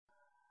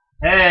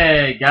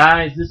Hey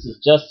guys, this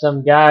is just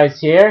some guys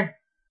here.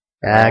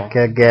 Back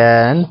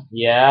again.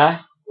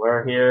 Yeah,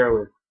 we're here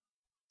with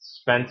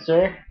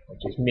Spencer, which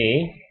is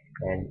me,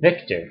 and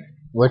Victor.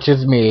 Which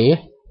is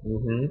me.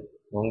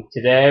 Well,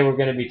 today we're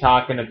going to be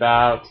talking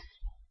about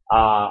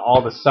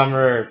all the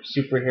summer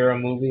superhero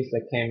movies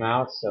that came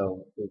out.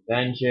 So,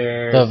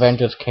 Avengers. The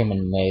Avengers came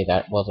in May,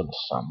 that wasn't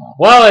summer.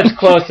 Well, it's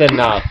close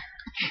enough.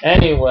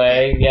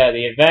 Anyway, yeah,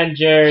 the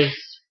Avengers,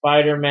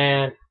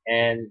 Spider-Man,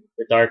 and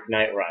The Dark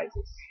Knight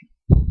Rises.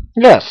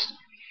 Yes.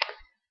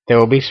 There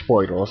will be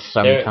spoilers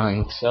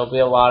sometimes. There'll be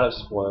a lot of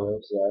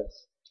spoilers,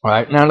 yes.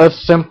 Alright, now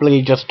let's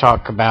simply just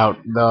talk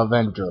about the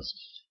Avengers.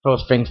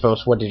 First things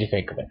first, what did you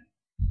think of it?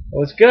 It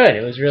was good.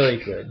 It was really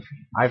good.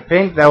 I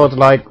think that was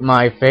like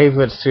my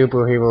favorite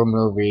superhero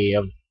movie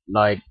of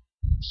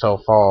so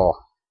far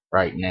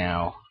right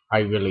now. I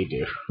really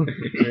do.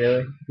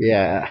 Really?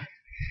 Yeah.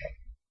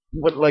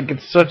 But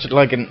it's such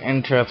an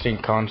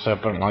interesting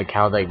concept and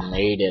how they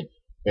made it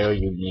very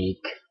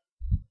unique.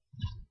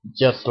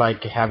 Just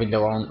having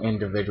their own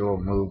individual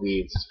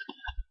movies.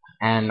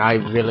 And I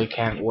really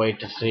can't wait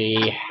to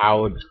see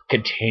how it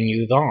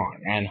continues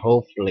on. And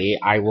hopefully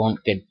I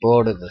won't get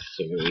bored of the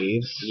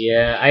series.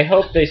 Yeah, I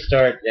hope they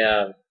start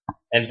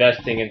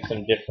investing in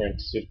some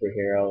different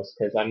superheroes,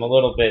 because I'm a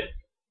little bit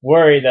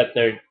worried that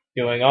they're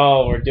doing,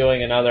 we're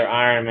doing another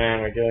Iron Man,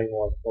 we're doing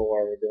more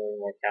Thor, we're doing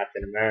more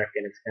Captain America,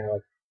 and it's kind of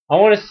like, I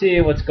want to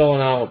see what's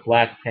going on with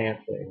Black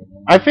Panther. You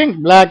know? I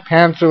think Black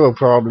Panther will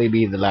probably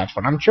be the last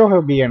one. I'm sure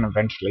he'll be in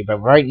eventually, but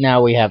right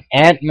now we have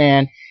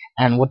Ant-Man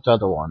and what's the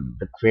other one?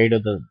 The creator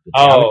of the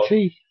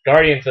Galaxy?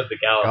 Guardians of the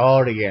Galaxy.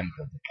 Guardians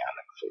of the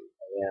Galaxy.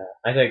 Yeah,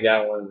 I think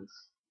that one's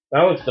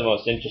the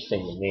most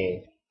interesting to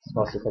me. It's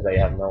mostly because I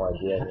have no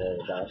idea really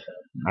about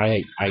that.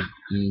 I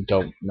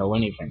don't know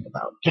anything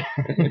about it.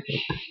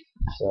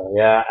 So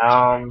yeah,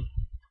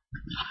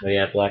 but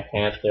yeah, Black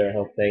Panther. I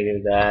hope they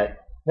do that.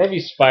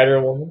 Maybe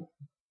Spider-Woman.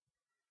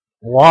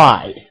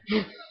 Why?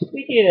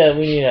 We need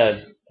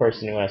a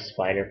person who has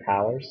spider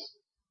powers.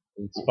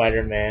 And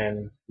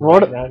Spider-Man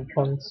might not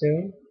come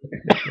soon.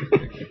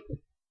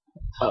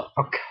 Oh,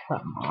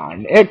 come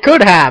on! It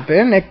could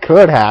happen. It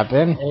could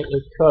happen.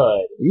 It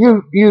could.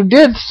 You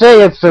did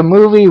say if the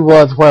movie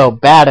was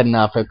bad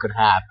enough, it could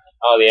happen.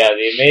 Oh yeah,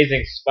 the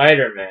Amazing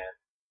Spider-Man.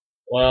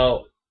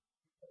 Well.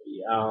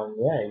 Yeah.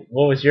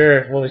 What was your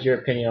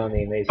opinion on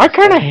the Amazing? I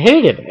kind of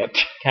hated it.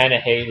 Kind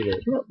of hated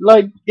it.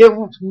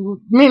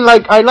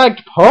 I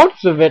liked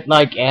parts of it,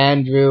 like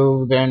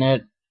Andrew in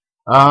it.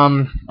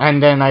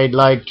 And then I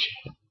liked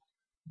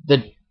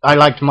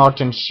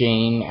Martin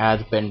Sheen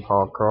as Ben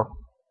Parker.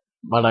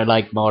 But I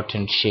like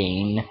Martin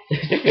Sheen.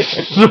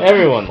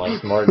 Everyone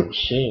likes Martin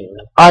Sheen.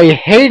 I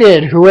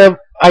hated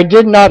I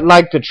did not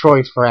like the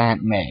choice for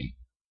Aunt May.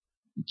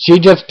 She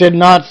just did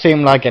not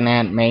seem like an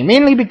Aunt May,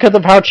 mainly because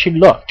of how she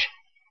looked.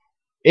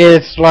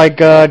 It's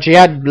she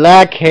had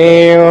black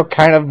hair,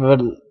 kind of,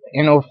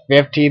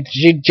 50s.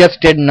 She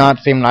just did not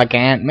seem like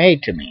Aunt May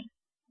to me.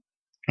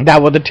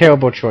 That was a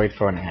terrible choice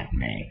for an Aunt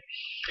May.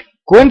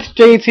 Gwen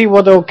Stacy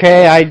was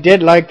okay. I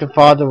did like the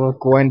father of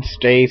Gwen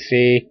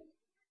Stacy.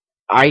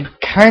 I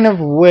kind of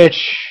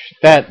wish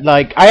that,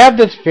 I have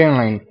this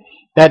feeling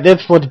that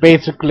this was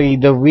basically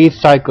the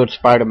recycled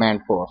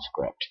Spider-Man 4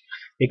 script.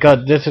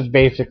 Because this is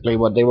basically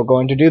what they were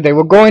going to do. They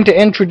were going to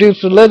introduce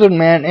the Lizard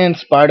Man in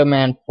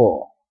Spider-Man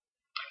 4.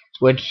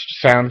 Which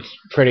sounds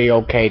pretty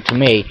okay to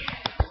me.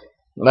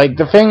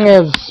 The thing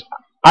is,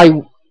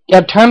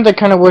 at times I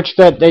kind of wish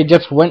that they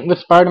just went with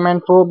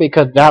Spider-Man 4,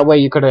 because that way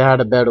you could have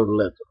had a better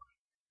Lizard.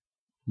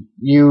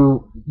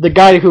 The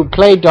guy who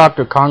played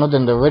Dr. Connors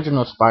in the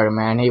original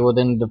Spider-Man, he was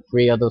in the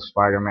 3 other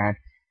Spider-Man.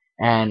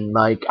 And,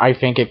 I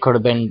think it could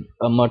have been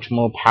a much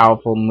more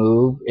powerful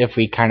move if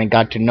we kind of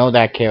got to know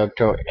that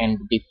character in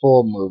the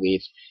before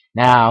movies.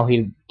 Now,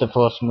 the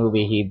first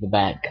movie, he's the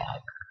bad guy.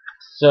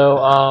 So,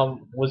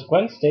 was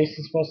Gwen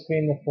Stacy supposed to be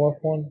in the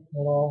 4th one at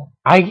all?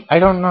 I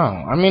don't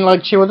know. I mean,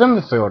 she was in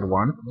the 3rd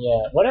one.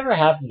 Yeah, whatever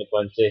happened to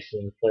Gwen Stacy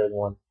in the 3rd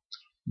one?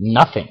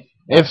 Nothing.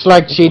 It's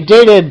she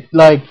dated,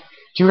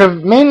 she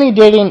was mainly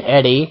dating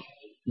Eddie,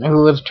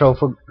 who was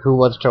Topher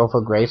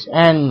Grace,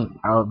 and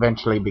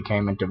eventually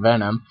became into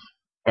Venom.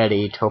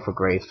 Eddie, Topher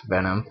Grace,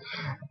 Venom.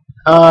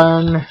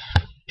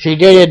 She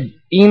dated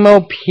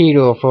Emo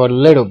Peter for a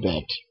little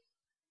bit,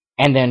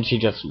 and then she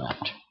just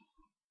left.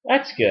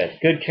 That's good.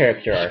 Good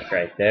character arc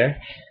right there.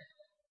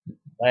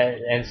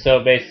 And so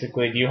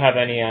basically, do you have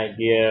any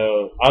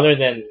idea, other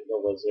than the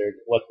Lizard,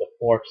 what the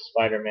 4th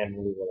Spider-Man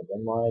movie would have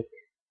been like?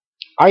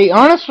 I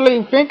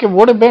honestly think it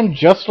would have been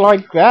just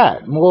like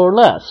that, more or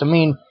less. I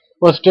mean,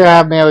 we'll still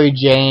have Mary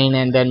Jane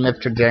and then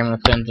Mr.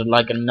 Jameson.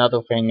 And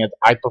another thing is,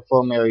 I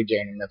prefer Mary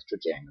Jane and Mr.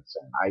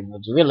 Jameson. I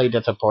was really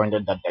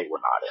disappointed that they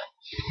were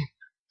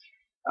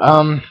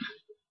not in.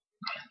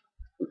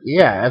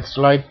 Yeah, it's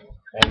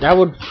that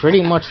would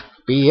pretty much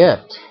be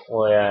it.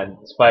 Well, yeah,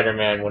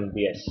 Spider-Man wouldn't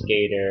be a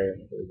skater,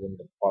 he wouldn't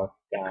be a park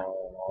guy and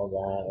all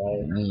that,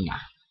 right?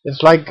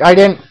 It's I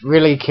didn't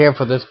really care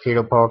for this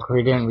Peter Parker.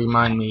 He didn't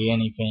remind me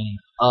anything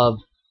of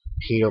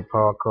Peter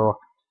Parker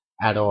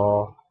at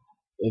all.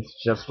 it's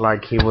just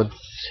like he was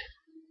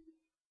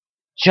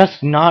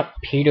just not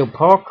Peter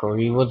Parker.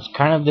 He was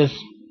kind of this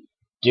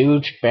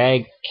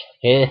douchebag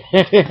kid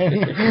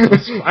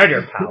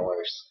Spider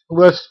powers.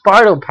 with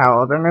spider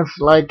powers, and it's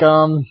like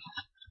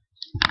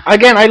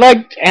again, I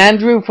liked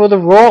Andrew for the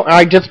role.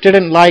 I just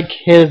didn't like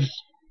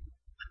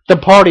the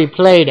part he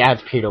played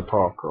as Peter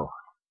Parker.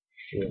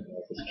 Yeah,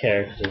 his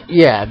character.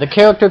 Yeah, the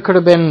character could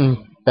have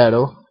been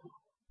better.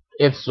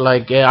 It's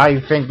like, yeah, I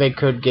think they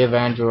could give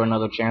Andrew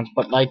another chance,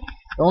 but like,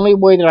 the only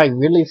way that I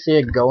really see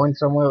it going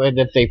somewhere is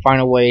if they find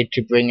a way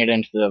to bring it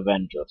into the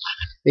Avengers.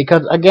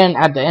 Because again,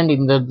 at the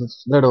ending, there's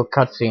this little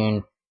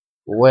cutscene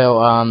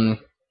where,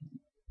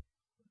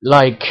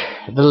 like,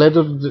 the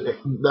little,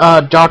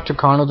 Dr.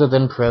 Connors is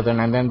in prison,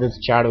 and then this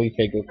shadowy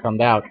figure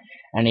comes out,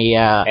 and he,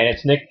 And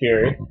it's Nick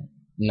Fury.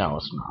 no,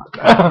 it's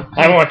not.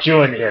 I want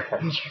you in here.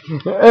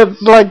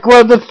 It's like,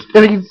 well,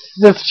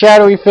 this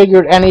shadowy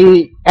figure,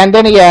 and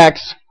then he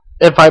asks,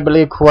 if I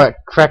believe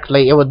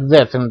correctly, it was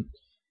this, and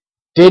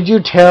did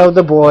you tell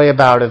the boy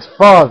about his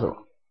father?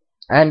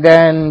 And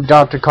then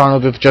Dr.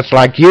 Connors is just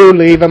like, you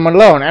leave him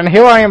alone. And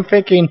here I am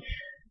thinking,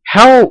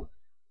 how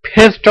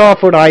pissed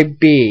off would I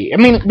be?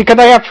 I mean, because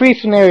I have three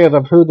scenarios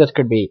of who this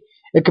could be.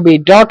 It could be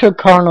Dr.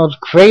 Connors'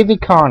 crazy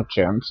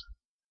conscience,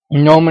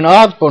 Norman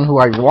Osborn, who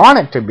I want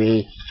it to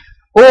be,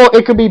 or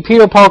it could be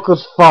Peter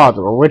Parker's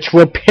father, which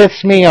would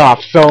piss me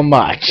off so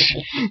much.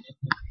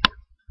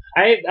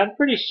 I'm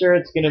pretty sure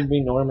it's gonna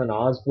be Norman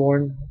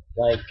Osborn.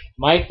 Like,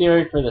 my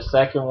theory for the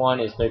second one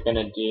is they're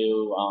gonna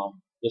do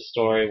the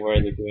story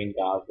where the Green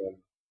Goblin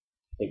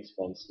takes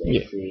Gwen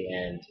Stacy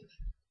and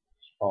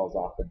falls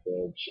off the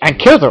bridge. And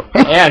kills her.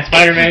 Yeah, and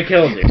Spider-Man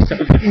kills her. So.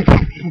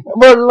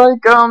 But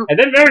like, And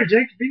then Mary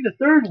Jane could be in the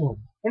third one.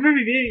 Or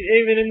maybe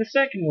even in the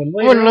second one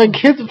later. well, like,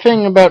 here's the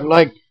thing about,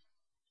 like,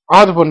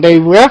 Osborn, they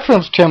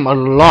referenced him a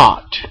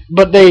lot,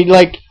 but we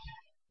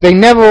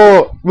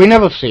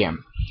never see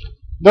him.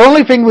 The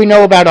only thing we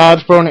know about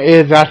Osborn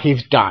is that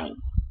he's dying.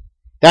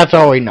 That's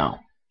all we know.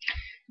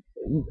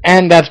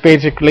 And that's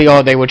basically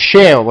all they would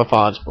share with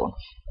Osborn.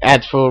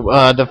 As for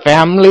the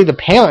family, the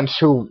parents,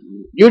 who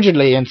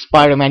usually in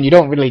Spider-Man you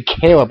don't really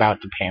care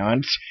about the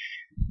parents,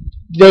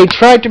 they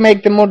tried to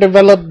make them more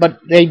developed, but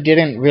they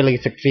didn't really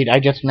succeed. I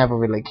just never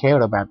really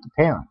cared about the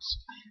parents.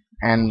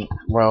 And,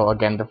 well,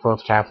 again, the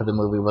first half of the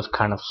movie was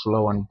kind of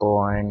slow and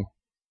boring.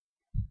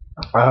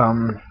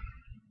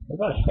 What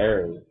about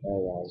Harry?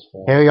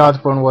 Harry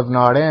Osborn was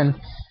not in.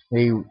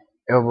 It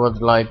was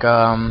like,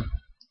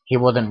 he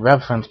wasn't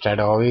referenced at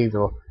all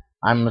either.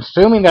 I'm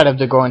assuming that if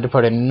they're going to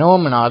put in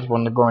Norman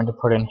Osborn, they're going to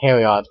put in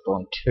Harry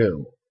Osborn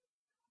too.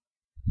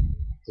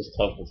 Just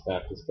hope it's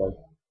not just like,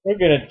 we're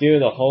gonna do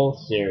the whole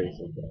series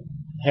again.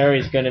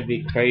 Harry's gonna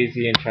be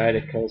crazy and try to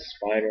kill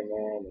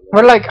Spider-Man.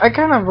 But like, I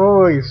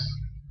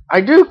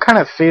do kind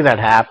of see that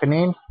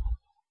happening.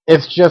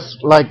 It's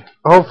just like,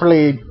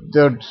 hopefully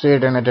they'll see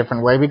it in a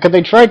different way, because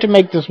they tried to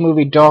make this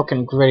movie dark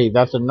and gritty.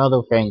 That's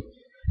another thing.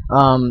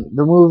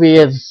 The movie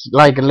is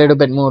like a little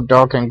bit more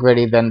dark and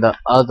gritty than the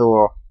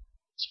other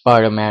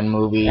Spider-Man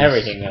movies.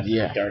 Everything has to be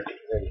dark and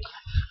gritty.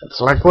 It's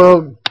like,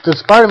 well, the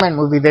Spider-Man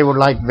movie, they were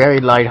like very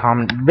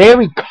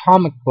very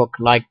comic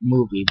book-like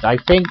movies. I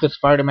think the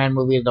Spider-Man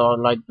movies are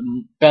like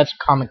the best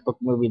comic book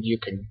movies you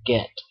can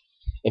get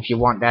if you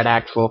want that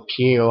actual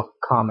pure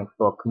comic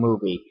book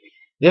movie.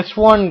 This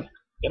one,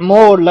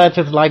 more or less,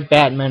 is like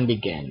Batman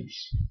Begins,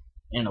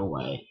 in a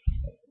way.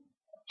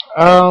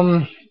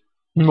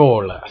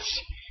 More or less.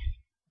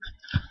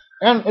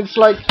 And it's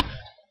like,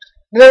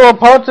 there were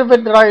parts of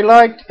it that I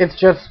liked, it's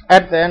just,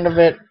 at the end of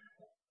it,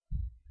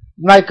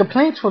 my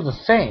complaints were the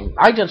same.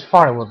 I just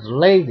thought it was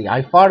lazy.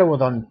 I thought it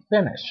was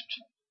unfinished.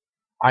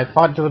 I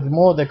thought there was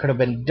more that could have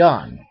been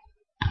done.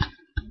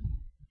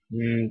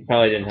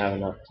 Probably didn't have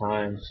enough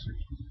time.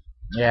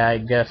 Yeah, I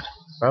guess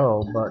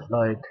so, but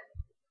like,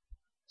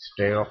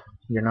 still,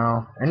 you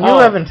know. And you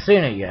haven't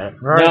seen it yet,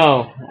 right?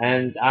 No,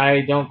 and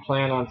I don't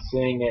plan on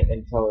seeing it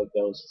until it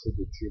goes to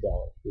the $2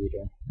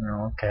 theater.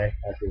 Oh, okay.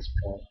 At this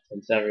point,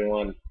 since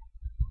everyone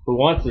who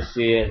wants to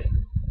see it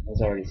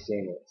has already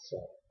seen it, so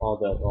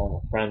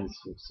all my friends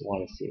who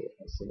want to see it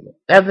have seen it.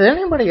 Has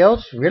anybody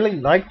else really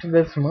liked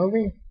this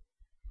movie?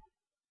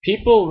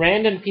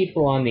 Random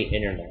people on the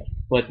internet.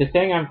 But the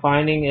thing I'm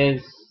finding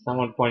is,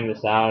 someone pointed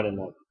this out in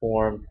the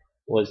forum,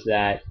 was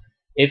that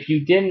if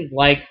you didn't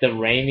like the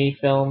Raimi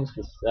films,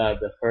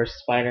 the first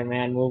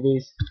Spider-Man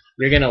movies,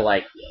 you're gonna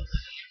like this.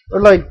 Or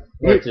like,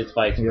 Or it's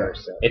vice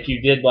versa. If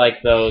you did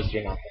like those,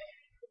 you're not gonna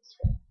like this.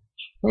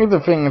 Here's the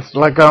thing, it's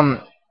like,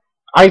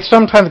 I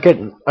sometimes get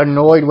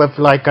annoyed with,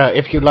 like,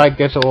 if you like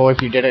this, or if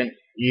you didn't,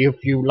 if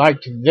you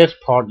liked this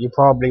part, you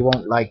probably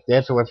won't like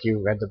this, or if you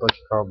read the book,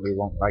 you probably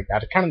won't like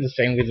that. It's kind of the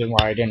same reason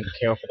why I didn't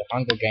care for the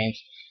Hunger Games.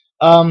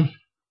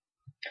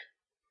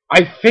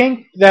 I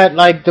think that,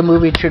 like, the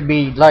movie should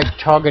be, like,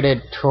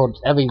 targeted towards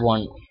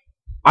everyone.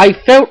 I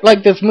felt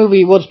like this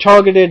movie was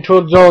targeted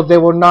towards those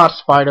that were not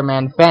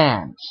Spider-Man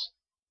fans.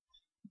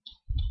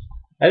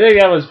 I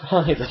think that was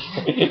probably the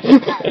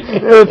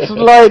It's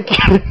like,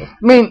 I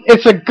mean,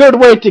 it's a good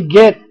way to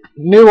get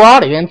new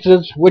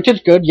audiences, which is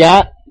good,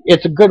 yeah.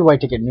 it's a good way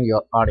to get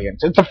new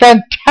audience. It's a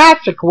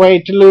fantastic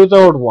way to lose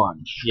old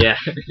ones. Yeah.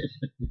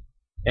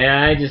 And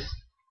I just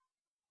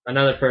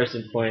another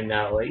person pointed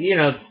out, like,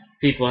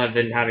 people have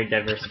been having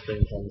diverse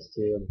opinions on this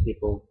too, and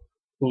people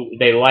who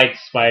they like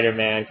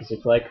Spider-Man because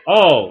it's like,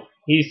 oh,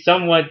 he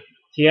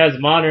has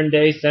modern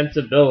day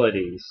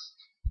sensibilities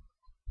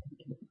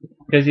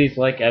because he's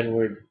like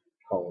Edward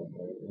Cullen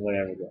or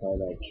whatever the hell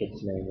that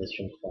kid's name is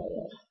from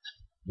Twilight.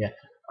 Yeah,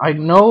 I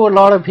know a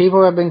lot of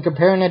people have been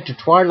comparing it to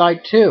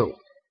Twilight too.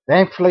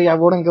 Thankfully, I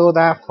wouldn't go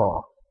that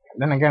far.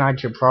 Then again, I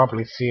should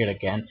probably see it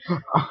again.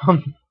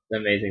 The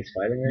Amazing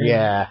Spider-Man?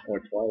 Yeah. Or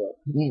Twilight?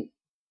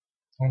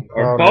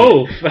 Or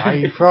both!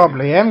 I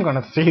probably am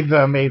gonna see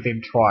The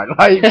Amazing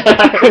Twilight.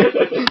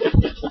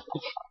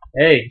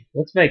 Hey,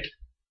 let's make,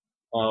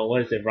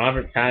 what is it,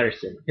 Robert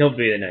Patterson. He'll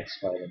be the next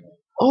Spider-Man.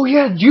 Oh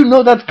yeah,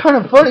 that's kind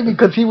of funny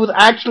because he was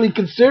actually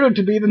considered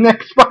to be the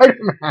next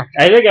Spider-Man.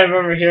 I think I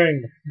remember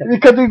hearing that.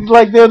 Because he's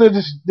like,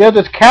 there's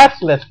this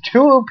cast list.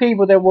 2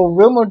 people that were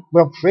rumored,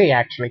 well, 3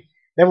 actually,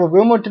 that were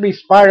rumored to be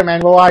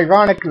Spider-Man were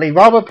ironically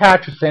Robert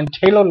Patterson,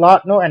 Taylor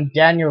Lautner, and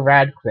Daniel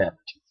Radcliffe.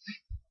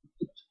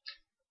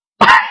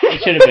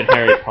 It should have been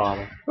Harry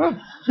Potter.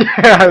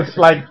 Yeah, it's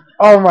like,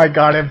 oh my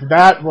god, if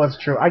that was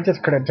true, I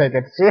just couldn't take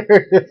it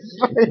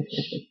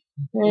seriously.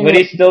 Would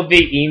he still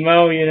be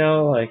emo,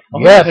 like,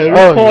 yes, Harry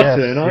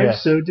Potter, and I'm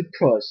so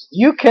depressed.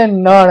 You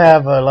cannot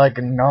have a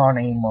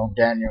non-emo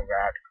Daniel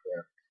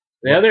Radcliffe.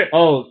 The other,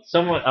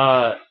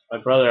 my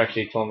brother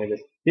actually told me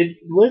this. Did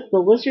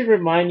the Wizard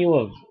remind you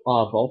of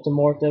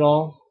Voldemort at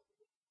all?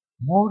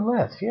 More or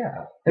less,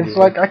 yeah. It's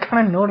like, I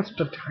kind of noticed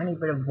a tiny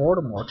bit of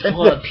Voldemort.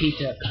 Poor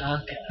Peter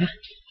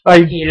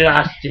Parker. He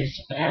lost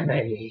his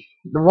family.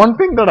 The one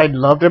thing that I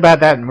loved about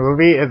that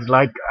movie is,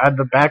 like, at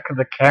the back of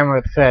the camera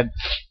it said,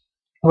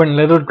 when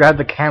Little grabbed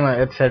the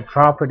camera, it said,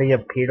 "Property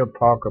of Peter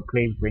Parker,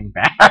 please bring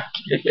back."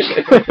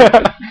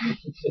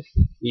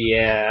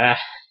 Yeah,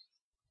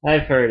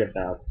 I've heard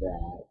about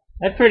that.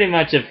 I pretty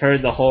much have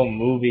heard the whole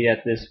movie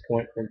at this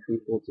point from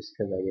people just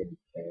because I didn't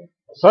care.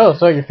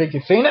 So you think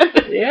you've seen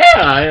it?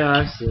 Yeah,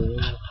 I've seen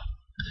it.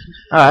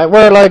 Alright,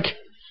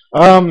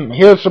 well,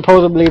 here's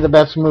supposedly the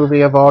best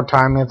movie of all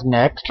time is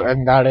next,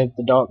 and that is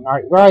The Dark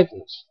Knight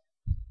Rises.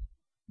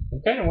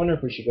 I'm kind of wondering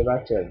if we should go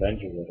back to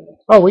Avengers a little.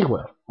 Oh, we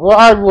will. Well,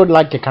 I would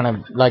like to kind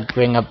of,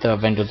 bring up the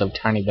Avengers a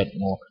tiny bit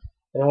more.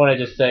 I want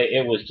to just say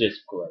it was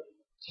just great.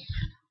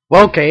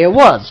 Well, okay, it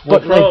was,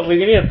 but we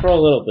need to throw a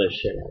little bit of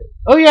shit at it.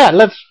 Oh yeah,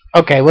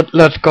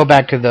 let's go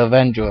back to the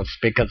Avengers,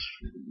 because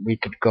we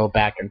could go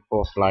back and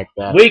forth like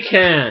that. We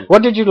can!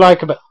 What did you like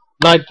the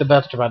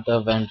best about the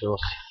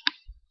Avengers?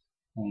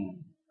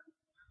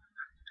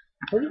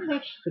 Pretty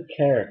much the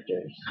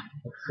characters.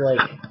 It's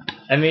like,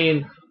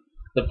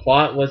 the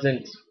plot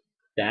wasn't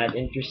that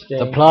interesting.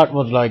 The plot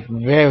was,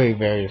 very,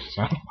 very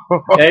simple.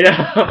 I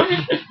know.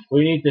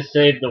 We need to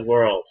save the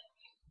world.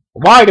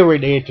 Why do we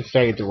need to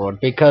save the world?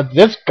 Because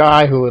this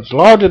guy who is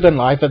larger than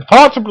life and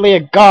possibly a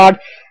god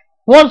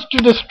wants to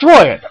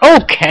destroy it.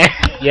 Okay.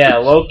 Yeah,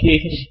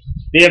 Loki.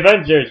 The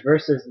Avengers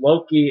versus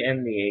Loki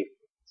and the Apes.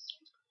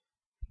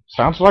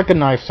 Sounds like a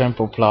nice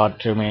simple plot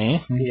to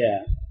me.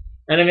 Yeah.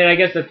 And I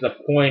guess that's the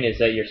point, is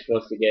that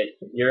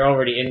you're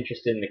already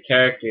interested in the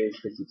characters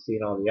because you've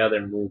seen all the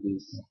other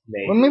movies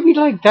made. Well, maybe,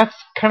 that's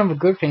kind of a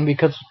good thing,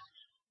 because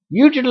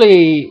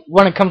usually,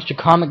 when it comes to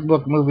comic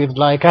book movies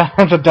like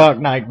The Dark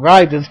Knight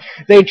Rises,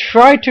 they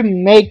try to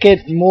make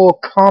it more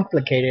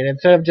complicated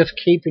instead of just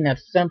keeping it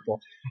simple.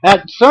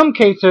 At some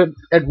cases,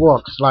 it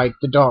works, like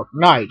The Dark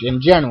Knight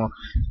in general.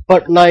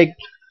 But,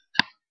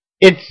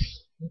 it's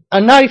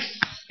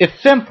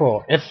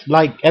simple. It's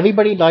like,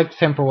 everybody likes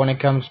simple when it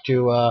comes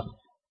to,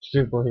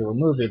 superhero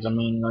movies.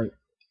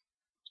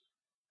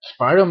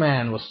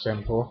 Spider-Man was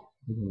simple.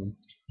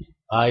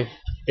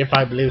 If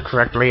I believe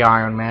correctly,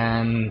 Iron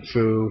Man,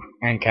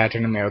 and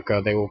Captain America,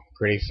 they were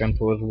pretty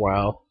simple as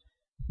well.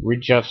 We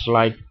just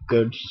like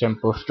good,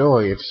 simple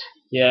stories.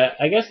 Yeah,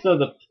 I guess though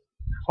the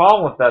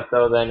problem with that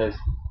though then is,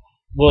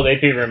 will they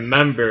be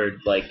remembered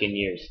in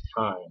years'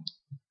 time?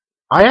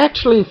 I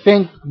actually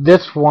think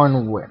this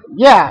one will.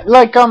 Yeah,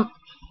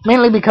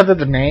 mainly because of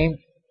the name.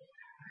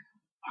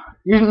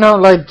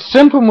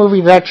 Simple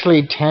movies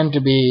actually tend to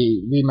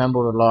be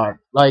remembered a lot.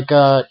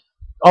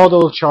 All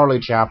those Charlie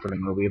Chaplin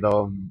movies,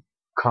 though,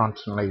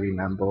 constantly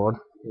remembered.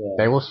 Yeah.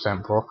 They were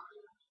simple.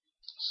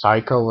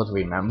 Psycho was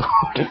remembered.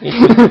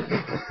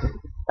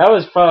 That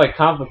was probably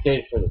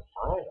complicated for the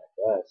time,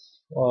 I guess.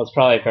 Well, it's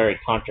probably very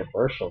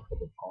controversial for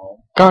the time.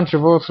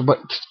 Controversial, but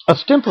a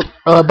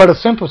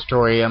simple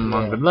story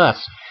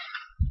nonetheless.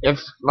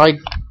 It's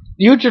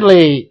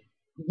usually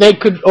they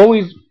could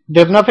always.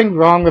 There's nothing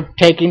wrong with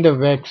taking the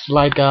risks.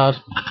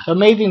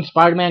 Amazing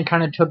Spider-Man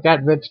kind of took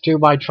that risk too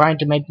by trying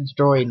to make the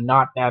story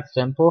not that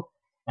simple,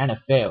 and it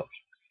failed.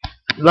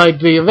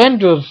 The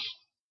Avengers,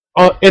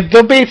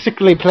 they're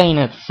basically playing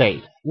it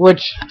safe,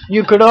 which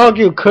you could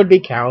argue could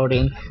be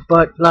cowarding,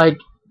 but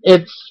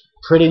it's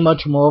pretty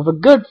much more of a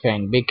good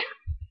thing,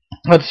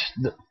 because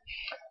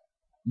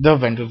the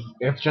Avengers,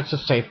 it's just a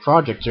safe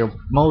project. You're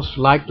most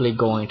likely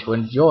going to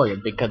enjoy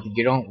it because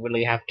you don't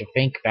really have to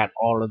think about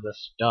all of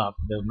this stuff.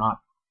 There's not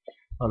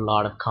a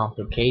lot of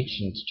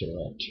complications to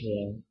it.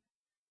 Yeah.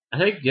 I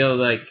think,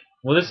 like,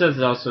 well, this says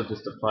it also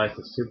just applies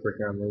to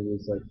superhero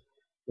movies. Like,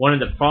 one of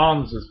the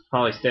problems is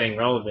probably staying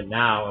relevant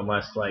now,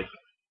 unless, like,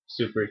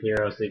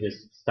 superheroes, they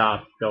just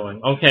stop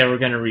going, okay, we're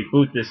gonna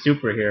reboot this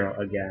superhero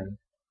again.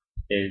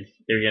 Is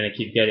they're gonna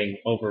keep getting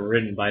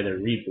overridden by their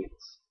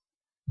reboots.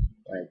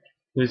 Like,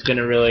 who's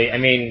gonna really, I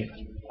mean,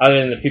 other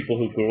than the people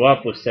who grew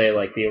up with, say,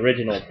 like, the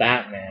original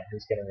Batman,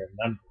 who's gonna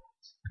remember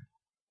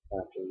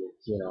after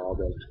all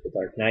the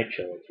Dark Knight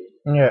trilogy?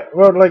 Yeah,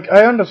 well, like,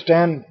 I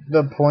understand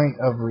the point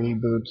of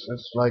reboots.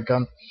 It's like,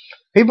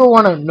 people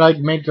want to, like,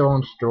 make their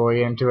own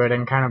story into it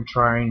and kind of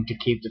trying to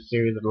keep the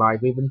series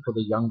alive, even for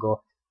the younger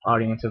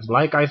audiences.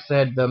 Like I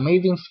said, the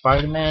Amazing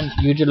Spider-Man,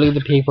 usually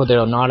the people that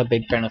are not a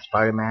big fan of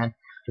Spider-Man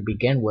to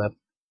begin with,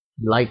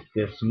 like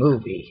this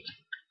movie.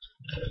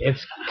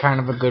 It's kind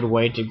of a good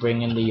way to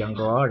bring in the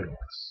younger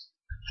audience.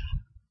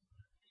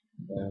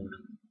 Is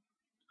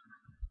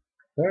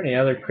there any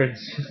other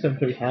criticism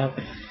we have?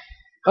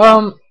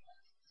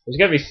 There's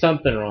gotta be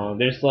something wrong.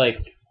 There's a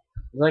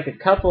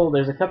couple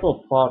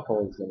of plot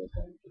holes in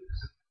Avengers.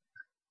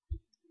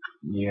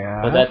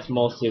 Yeah. But that's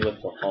mostly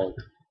with the Hulk.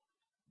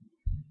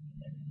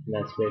 And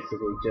that's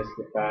basically just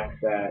the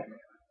fact that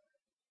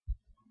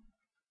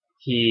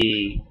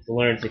he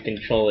learned to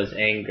control his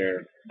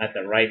anger at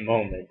the right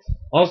moment.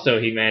 Also,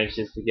 he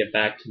manages to get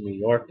back to New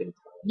York in time.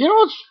 You know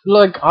what's,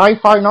 like, I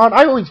find out?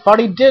 I always thought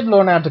he did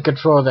learn how to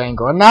control his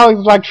anger, and now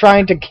he's, like,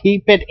 trying to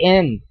keep it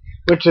in,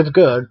 which is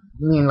good. I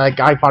mean, like,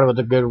 I thought it was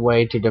a good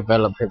way to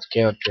develop his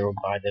character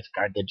by this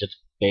guy that just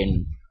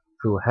been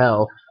through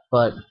hell,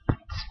 but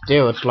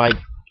still, it's like,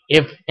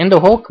 if, in the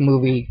Hulk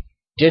movie,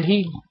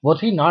 was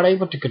he not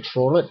able to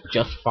control it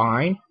just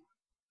fine?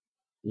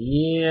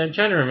 Yeah, I'm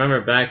trying to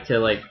remember back to,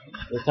 like,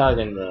 we're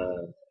talking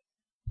the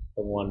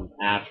one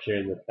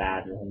after the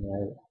bad one,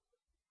 right?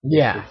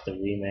 Yeah. It's the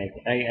remake.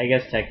 I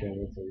guess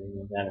technically it's a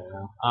remake. I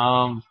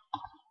don't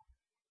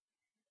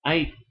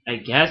know. I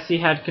guess he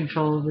had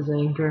control of his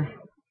anger.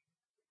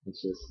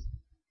 It's just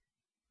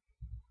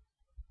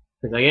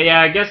because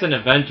I guess in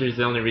Avengers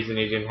the only reason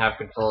he didn't have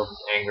control of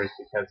his anger is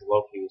because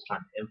Loki was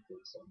trying to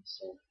influence him.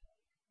 So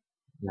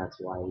that's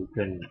why he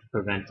couldn't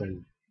prevent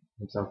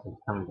himself from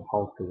becoming the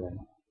Hulk again.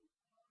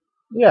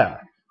 Yeah.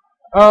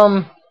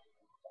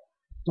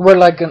 Well,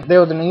 like,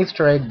 there was an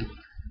Easter egg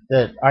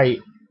that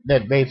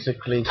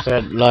basically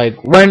said,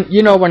 like, when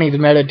he's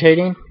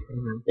meditating,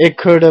 it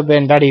could have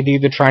been that he's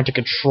either trying to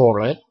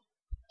control it,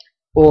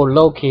 or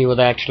Loki was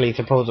actually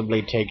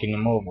supposedly taking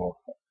him over.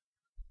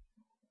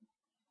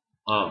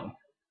 Oh.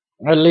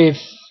 At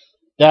least,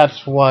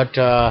 that's what,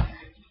 the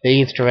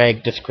Easter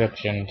egg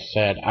description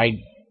said.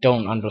 I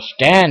don't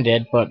understand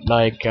it, but,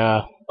 like,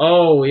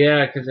 Oh,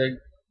 yeah, because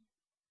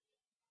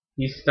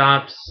he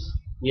stops...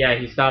 Yeah,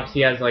 he stops. He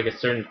has like a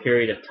certain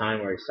period of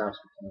time where he stops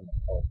becoming a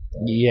Hulk.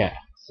 Right? Yeah.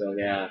 So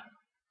yeah,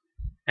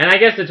 and I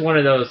guess it's one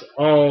of those.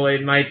 Oh,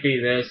 it might be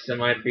this, it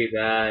might be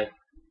that.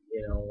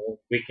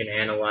 We can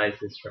analyze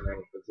this from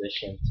any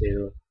position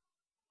too.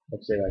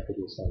 Let's say I could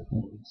do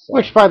something. So.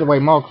 Which, by the way,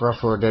 Mark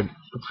Ruffalo did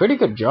a pretty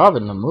good job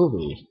in the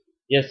movie.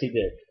 Yes, he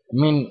did. I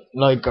mean,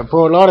 like,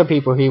 for a lot of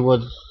people, he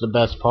was the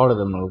best part of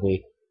the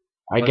movie.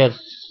 I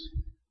guess.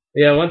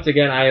 Yeah. Once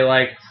again, I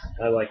like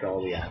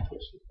all the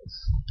actors.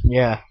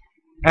 Yeah.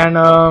 And,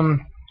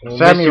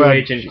 Samuel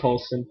Agent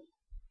Coulson.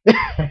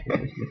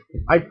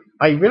 I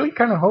really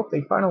kind of hope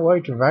they find a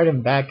way to write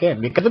him back in,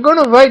 because they're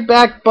going to write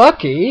back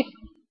Bucky.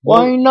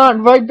 Why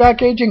not write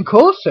back Agent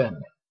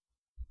Coulson?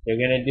 They're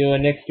going to do a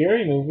Nick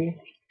Fury movie.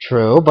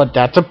 True, but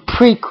that's a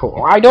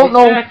prequel. I don't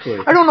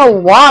know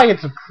why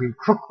it's a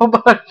prequel,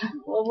 but...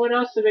 Well, what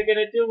else are they going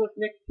to do with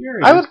Nick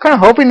Fury? I was kind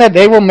of hoping that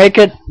they will make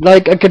it,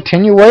 like, a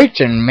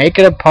continuation, make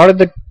it a part of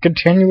the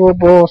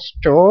continuable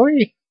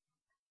story.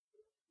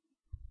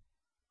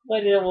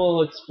 But it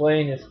will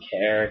explain his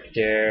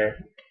character.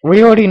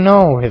 We already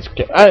know his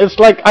character. It's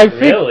like, I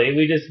think... Really?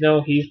 We just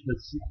know he's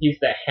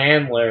the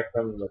handler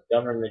from the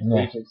government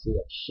agency of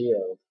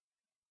S.H.I.E.L.D.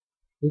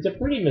 He's a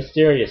pretty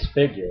mysterious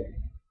figure.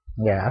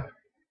 Yeah.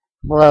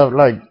 Well,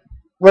 like,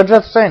 we're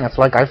just saying, it's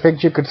like, I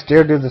think you could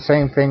still do the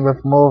same thing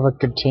with more of a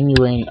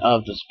continuing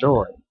of the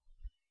story.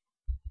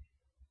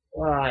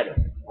 Well, I don't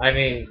know. I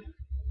mean,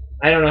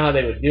 I don't know how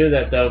they would do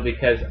that, though,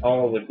 because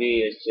all it would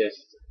be is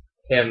just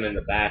him in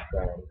the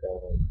background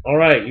going,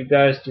 alright, you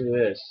guys do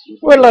this.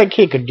 Well, like,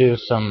 he could do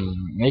his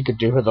own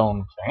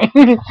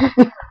thing.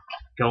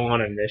 Go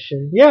on a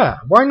mission? Yeah,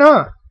 why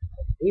not?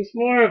 He's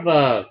more of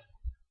a,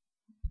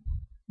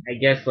 I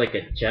guess, like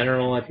a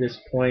general at this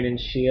point in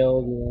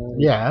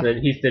S.H.I.E.L.D. Yeah.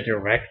 He's the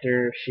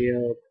director of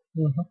S.H.I.E.L.D.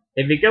 Mm-hmm.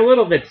 It'd be a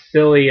little bit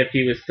silly if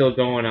he was still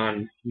going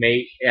on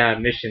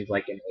missions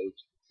like an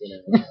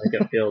agent, like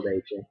a field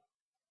agent.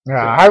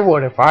 Yeah, I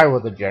would if I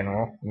was a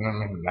general.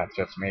 That's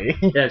just me.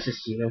 That's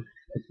just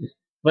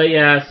But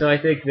yeah, so I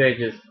think they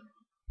just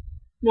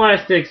want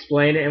us to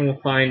explain it, and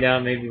we'll find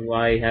out maybe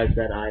why he has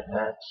that eye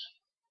patch.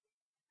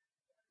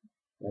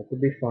 That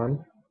could be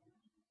fun.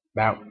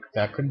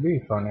 That could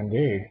be fun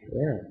indeed.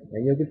 Yeah,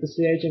 and you'll get to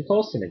see Agent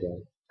Coulson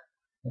again.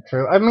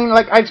 True. I mean,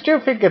 like, I still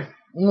think it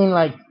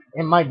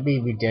might be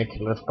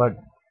ridiculous, but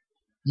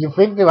you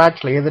think there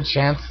actually is a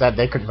chance that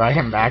they could write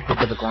him back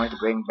because they're going to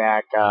bring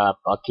back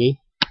Bucky?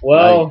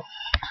 Well, Like,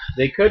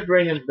 they could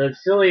bring him. The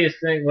silliest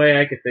way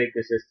I could think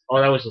is just,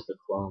 that was just a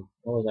clone.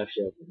 That was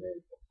actually a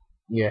command.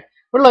 yeah.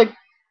 But like,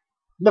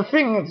 the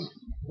thing is,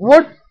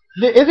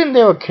 isn't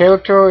there a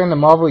character in the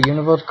Marvel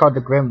universe called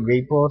the Grim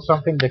Reaper or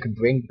something they could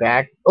bring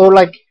back? Or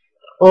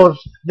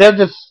there's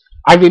this.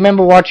 I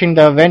remember watching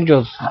the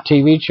Avengers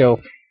TV show.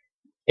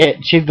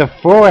 She's the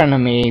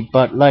frenemy,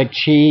 but like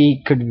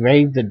she could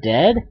raise the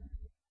dead.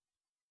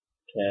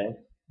 Okay.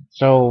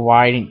 So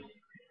I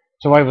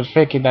was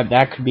thinking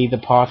that could be the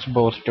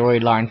possible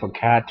storyline for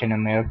Captain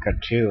America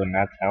too, and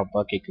that's how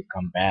Bucky could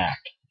come back.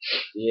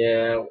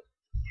 Yeah.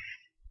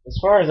 As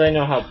far as I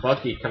know, how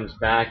Bucky comes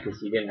back is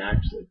he didn't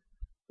actually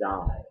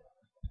die.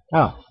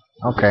 Oh,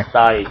 okay. He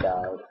thought he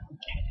died.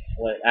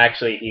 Well,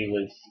 actually,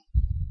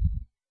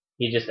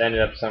 he just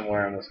ended up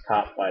somewhere and was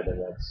caught by the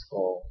Red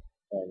Skull,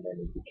 and then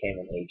he became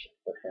an agent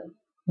for him.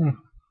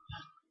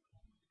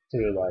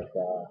 Through like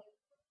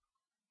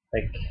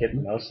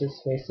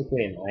hypnosis,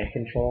 basically, and mind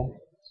control.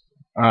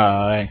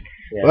 Yeah.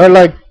 Yeah. Well,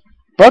 like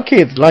Bucky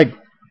is like,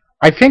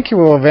 I think he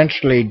will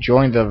eventually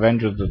join the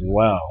Avengers as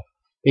well,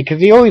 because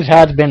he always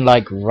has been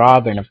like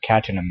Robin of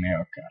Captain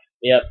America.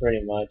 Yeah,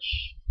 pretty much.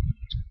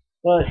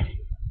 But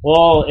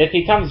well, if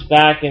he comes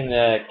back in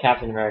the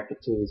Captain America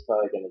 2, he's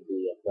probably going to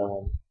be a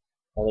villain.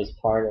 At least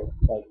part of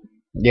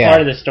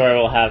part of the story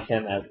will have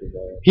him as the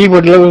villain. He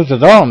would lose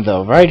his arm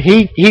though, right?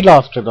 He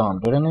lost his arm,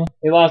 didn't he?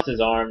 He lost his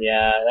arm.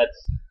 Yeah,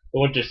 that's the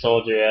Winter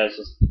Soldier. Yeah, he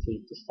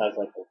just has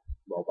like a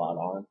robot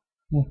arm.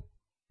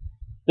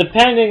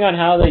 Depending on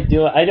how they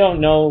do it, I don't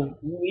know.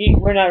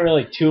 We're not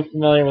really too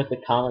familiar with the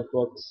comic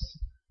books.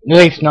 At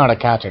least not a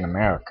Captain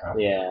America.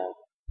 Yeah.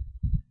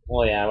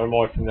 Well, yeah, we're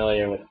more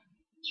familiar with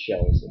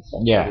shows and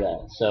stuff like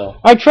that. So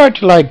I tried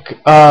to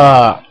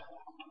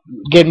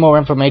get more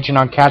information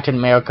on Captain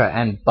America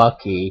and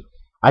Bucky.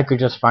 I could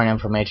just find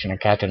information on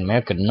Captain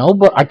America. No,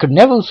 but I could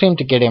never seem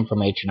to get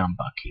information on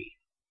Bucky.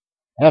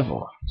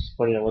 Ever. Just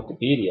put it in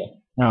Wikipedia.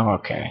 Oh,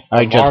 okay.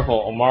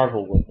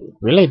 Marvel would be.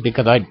 Really?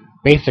 Because I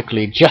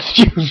basically just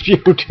use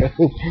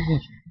YouTube.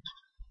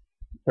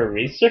 For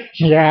research?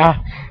 Yeah,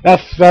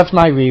 that's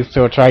my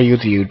research. I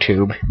use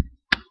YouTube.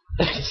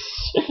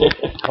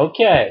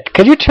 Okay.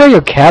 Can you tell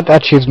your cat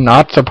that she's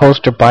not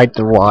supposed to bite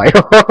the wire?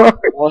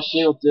 Well,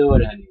 she'll do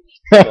it anyway.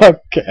 So.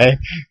 Okay.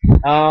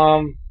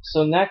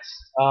 So next,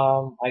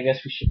 I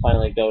guess we should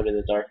finally go to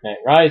The Dark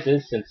Knight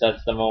Rises, since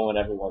that's the moment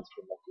everyone's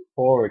been looking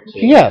forward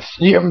to. Yes.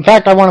 In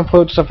fact, I want to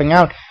put something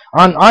out.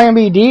 On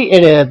IMDb,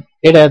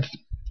 it has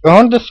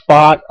earned the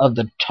spot of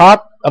the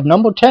top of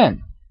number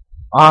 10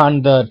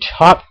 on the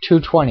top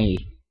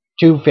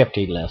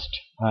 250 list.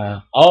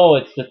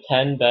 It's the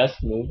 10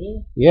 best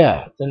movie?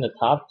 Yeah. It's in the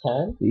top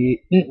 10?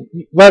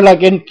 Well,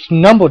 like, it's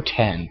number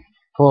 10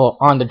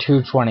 on the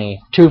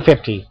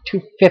 250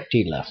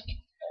 list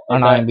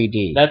on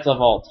IMDb. That's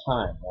of all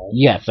time, right?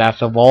 Yes,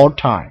 that's of all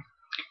time.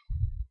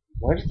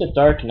 Where does The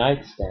Dark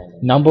Knight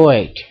stand? Number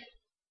 8.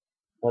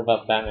 What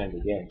about Batman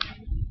Begins?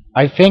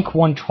 I think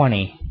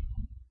 120.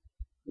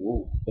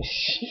 Ooh.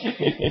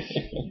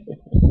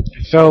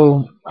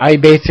 So, I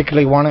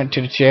basically wanted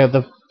to share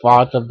the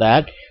thoughts of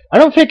that. I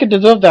don't think it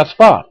deserved that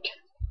spot.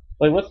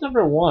 Wait, what's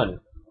number 1?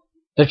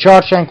 The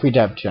Shawshank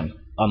Redemption,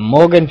 a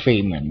Morgan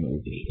Freeman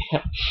movie.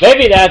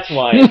 Maybe that's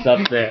why it's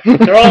up there.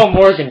 They're all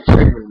Morgan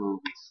Freeman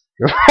movies.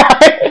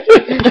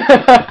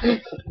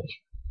 Right?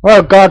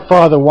 Well,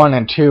 Godfather 1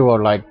 and 2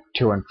 are like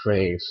 2 and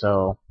 3,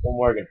 so... Well,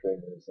 Morgan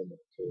Freeman is in it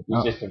too.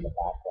 He's just in the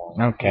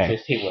background. Okay.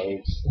 He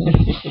waves.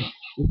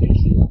 You can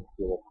see him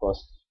real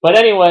close. But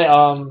anyway,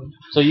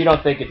 so you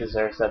don't think it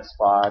deserves that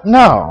spot?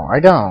 No, I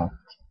don't.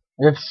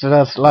 It's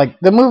just like,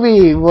 the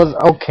movie was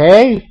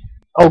okay.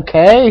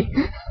 Okay.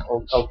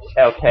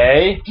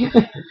 Okay.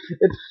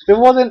 It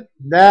wasn't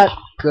that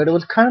good. It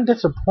was kind of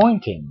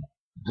disappointing,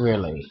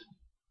 really.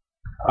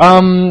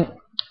 I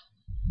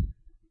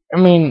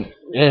mean,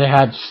 it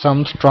had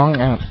some strong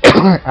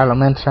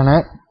elements in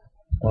it.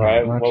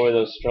 Alright, what were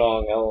those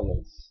strong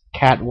elements?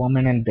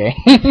 Catwoman and Bane.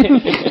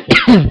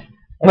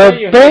 Well,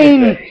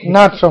 Bane,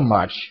 not so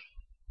much.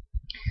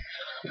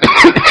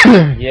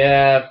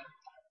 Yeah,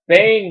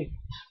 Bane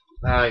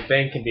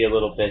can be a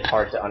little bit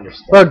hard to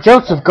understand. Well,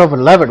 Joseph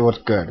Gordon-Levitt was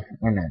good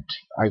in it,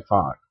 I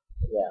thought.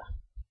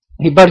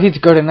 Yeah. But he's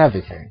good in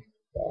everything.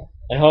 Yeah.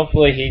 And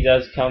hopefully he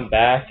does come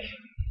back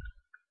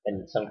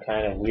in some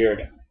kind of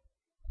weird...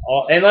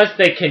 unless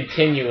they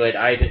continue it,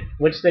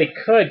 which they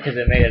could because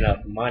it made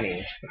enough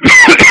money.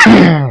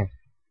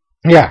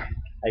 Yeah.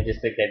 I just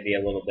think that'd be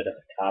a little bit of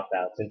a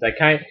cop-out. And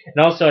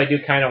also I do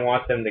kind of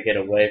want them to get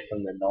away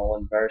from the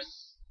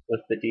Nolan-verse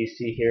with the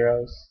DC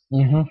heroes.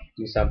 Mm-hmm.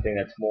 Do something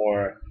that's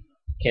more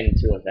akin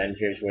to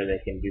Avengers, where they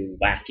can do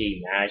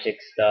wacky magic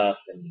stuff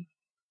and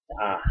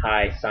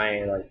high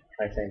science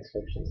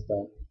fiction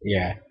stuff.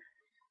 Yeah.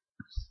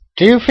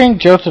 Do you think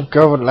Joseph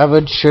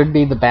Gordon-Levitt should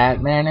be the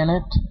Batman in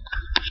it?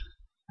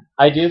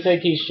 I do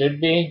think he should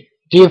be.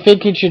 Do you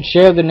think he should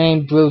share the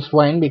name Bruce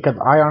Wayne? Because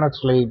I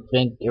honestly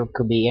think it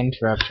could be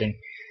interesting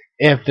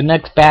if the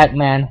next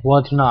Batman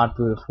was not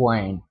Bruce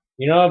Wayne.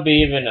 You know, it'd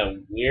be even a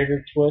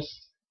weirder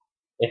twist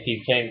if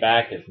he came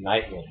back as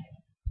Nightwing.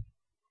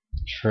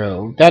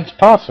 True, that's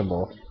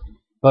possible,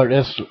 but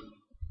it's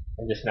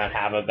And just not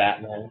have a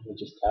Batman, we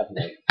just have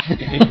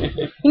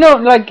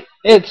Night. like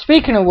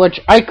speaking of which,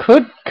 I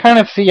could kind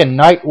of see a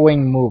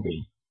Nightwing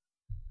movie.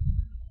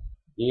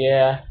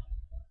 Yeah.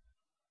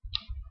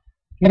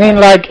 I mean,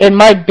 like it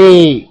might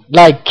be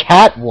like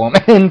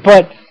Catwoman,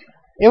 but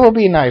it will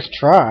be a nice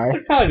try.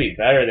 It'd probably be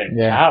better than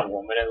Yeah.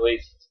 Catwoman. At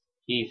least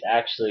he's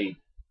actually,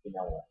 a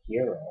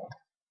hero.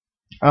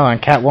 Oh,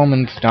 and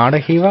Catwoman's not a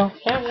hero?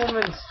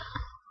 Catwoman's...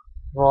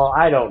 Well,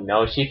 I don't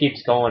know. She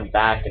keeps going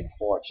back and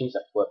forth. She's a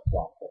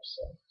flip-flopper,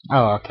 so...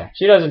 Oh, okay.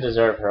 She doesn't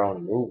deserve her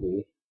own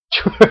movie.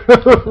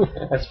 True.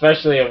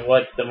 Especially of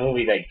what the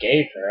movie they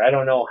gave her. I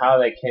don't know how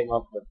they came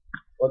up with,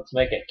 let's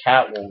make a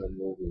Catwoman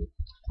movie.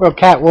 Well,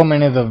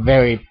 Catwoman is a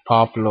very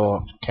popular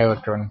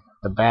character in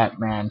the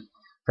Batman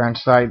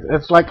franchise.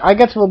 It's like, I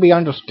guess it would be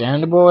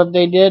understandable if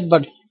they did,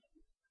 but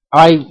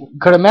I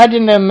could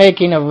imagine them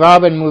making a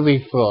Robin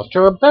movie first,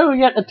 or better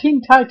yet, a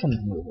Teen Titans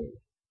movie.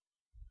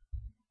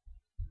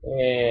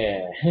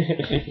 Yeah.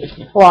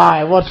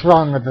 Why? What's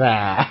wrong with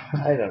that?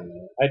 I don't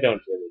know. I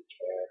don't really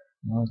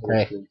care.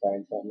 Okay. Screen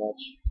time so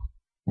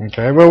much.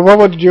 Okay, well, what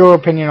was your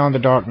opinion on The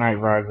Dark Knight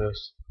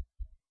Rises?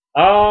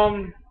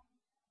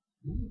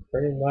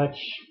 Pretty much.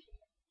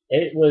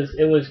 It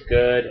was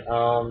good.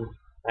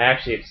 I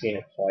actually have seen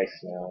it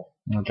twice now,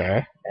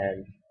 Okay.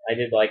 and I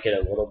did like it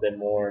a little bit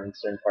more in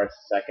certain parts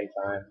the second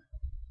time.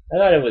 I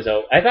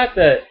thought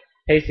the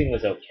pacing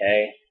was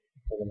okay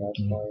for the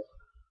most part.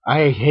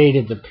 I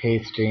hated the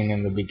pasting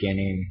in the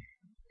beginning.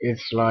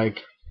 It's like,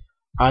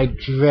 I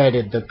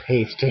dreaded the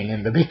pasting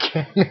in the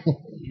beginning.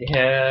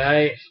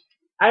 Yeah,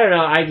 I don't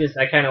know. I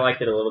kind of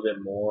liked it a little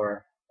bit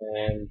more,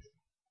 and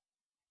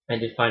I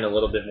did find a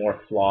little bit more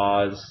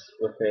flaws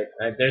with it.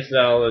 There's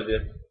all of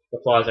the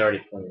flaws I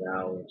already pointed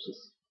out, which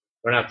is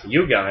we're not to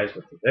you guys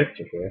with the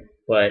Victor here,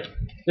 but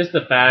just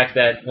the fact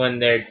that when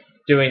they're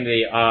doing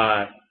the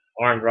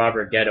armed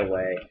robber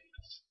getaway,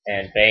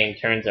 and Bane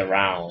turns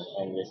around,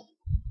 and just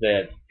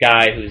the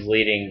guy who's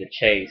leading the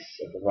chase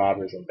of the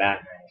robbers and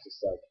Batman is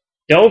just like,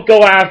 don't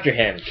go after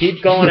him.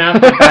 Keep going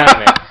after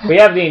Batman. We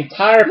have the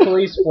entire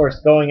police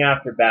force going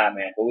after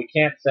Batman, but we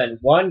can't send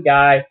one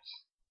guy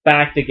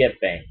back to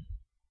get Bane.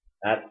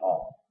 At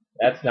all.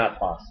 That's not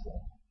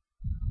possible.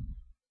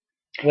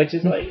 Which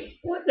is like,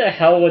 what the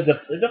hell would the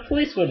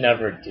police would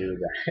never do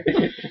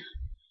that.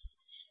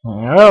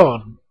 Oh,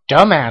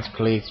 dumbass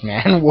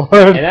policeman. What?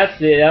 And that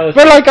was.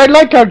 But like, I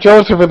like how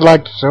Joseph would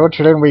like search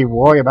it and we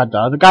worry about the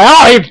other guy.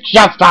 Oh, he's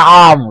just a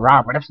armed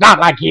robber. It's not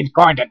like he's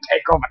going to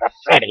take over the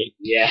city.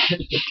 Yeah.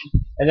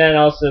 And then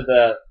also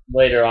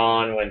later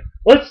on when,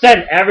 let's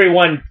send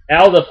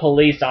all the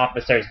police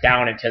officers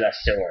down into the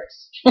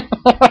sewers.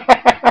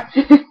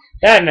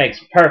 That makes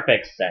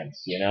perfect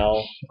sense,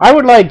 I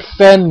would like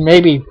send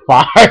maybe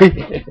 5.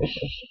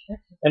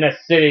 In a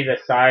city the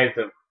size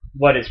of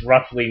what is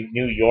roughly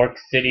New York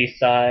City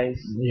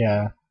size.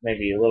 Yeah.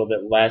 Maybe a little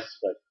bit less,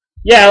 but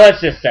yeah, let's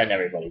just send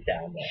everybody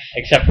down there.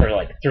 Except for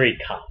like 3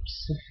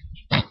 cops.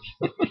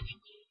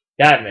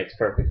 That makes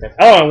perfect sense.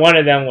 Oh, and one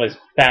of them was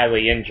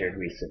badly injured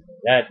recently.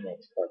 That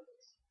makes perfect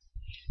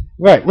sense.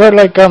 Right, well,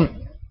 like,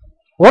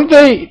 weren't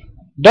they...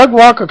 Doug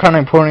Walker kind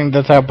of pointing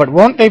this out, but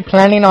weren't they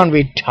planning on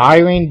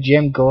retiring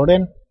Jim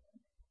Gordon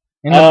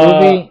in the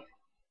movie?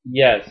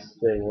 Yes,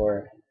 they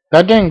were.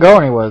 That didn't go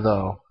anywhere,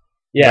 though.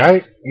 Yeah.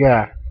 Right?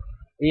 Yeah.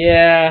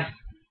 Yeah.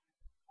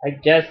 I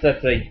guess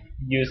that's a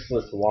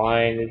useless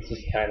line. It's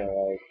just kind of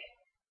like,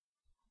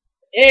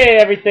 hey,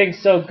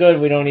 everything's so good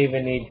we don't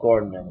even need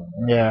Gordon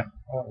anymore. Yeah.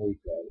 Oh, we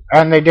good.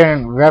 And they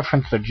didn't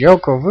reference the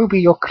Joker. Ruby,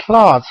 your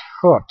claws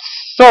hurt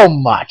so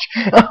much.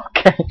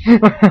 Okay.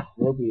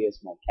 Ruby is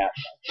my cat,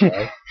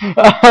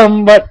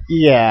 right? But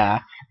yeah.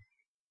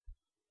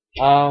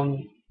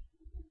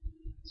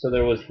 So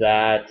there was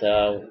that.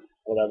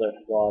 What other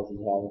flaws did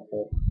you have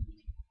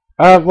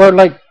with it? Well,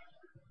 like,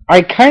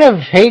 I kind of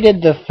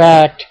hated the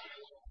fact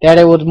that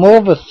it was more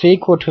of a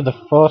sequel to the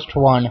first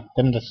one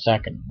than the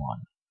second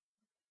one.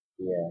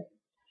 Yeah.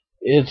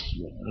 It's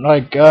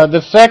like,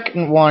 the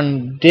second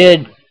one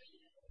did...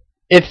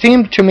 It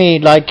seemed to me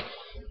like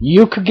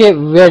you could get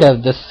rid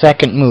of the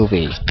second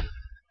movie.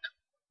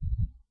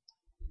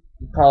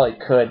 You probably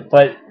could,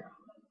 but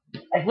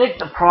I think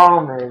the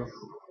problem is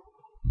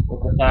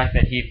with the fact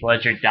that Heath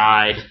Ledger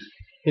died.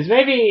 Because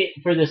maybe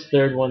for this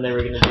third one they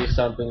were going to do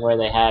something where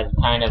they had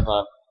kind of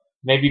a...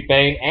 Maybe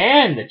Bane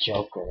and the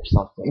Joker or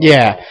something.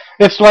 Yeah. Like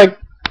It's like,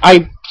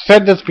 I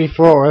said this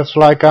before, it's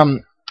like,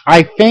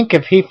 I think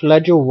if Heath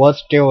Ledger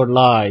was still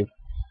alive,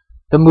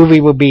 the movie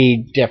would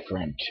be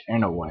different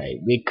in a way,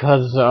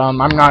 because I'm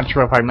not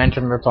sure if I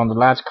mentioned this on the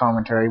last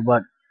commentary,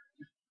 but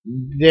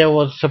there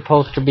was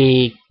supposed to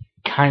be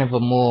kind of a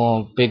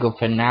more bigger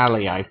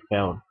finale, I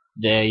felt.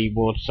 They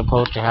were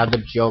supposed to have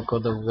the Joker,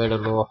 the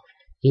Riddler,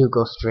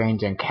 Hugo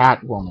Strange and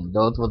Catwoman.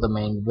 Those were the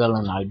main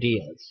villain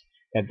ideas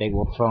that they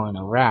were throwing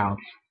around.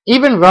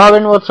 Even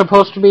Robin was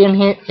supposed to be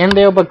in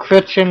there, but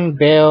Christian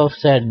Bale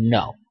said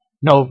no.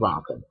 No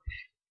Robin.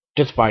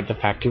 Despite the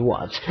fact he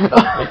was.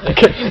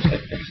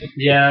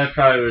 Yeah,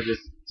 probably was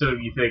just. So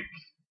you think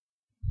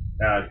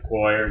David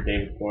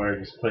Goyer,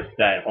 just put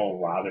that whole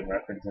Robin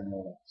reference in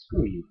there? Like,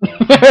 screw you, man.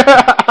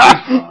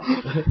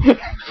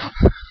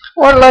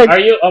 Or like. Are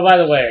you? Oh, by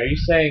the way,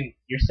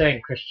 you're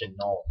saying Christian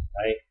Nolan,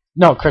 right?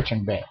 No,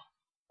 Christian Bale.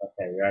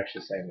 Okay, you're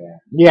actually saying that.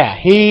 Yeah,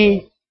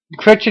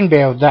 Christian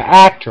Bale, the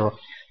actor,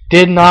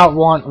 did not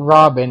want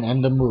Robin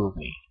in the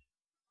movie.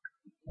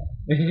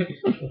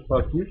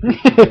 Fuck you.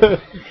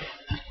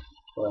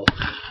 But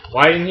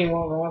why didn't he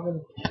want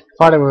Robin?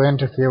 Thought it would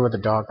interfere with the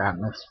dark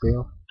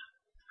atmosphere.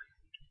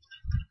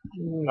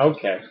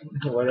 Okay,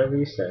 whatever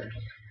you say.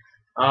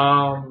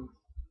 Yeah,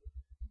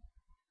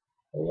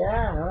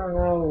 I don't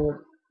know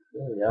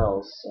what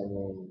else. I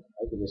mean,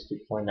 I could just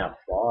keep pointing out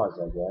flaws,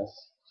 I guess.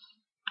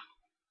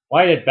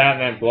 Why did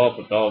Batman blow up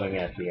a building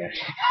at the end?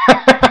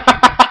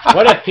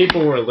 What if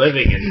people were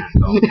living in that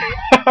building?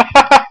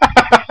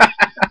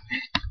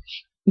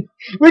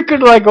 We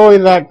could like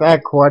always ask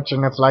that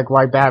question. It's like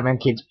why Batman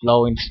keeps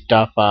blowing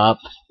stuff up.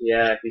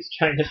 Yeah, he's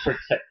trying to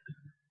protect.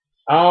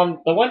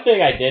 The one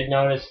thing I did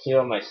notice too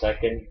on my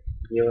second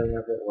viewing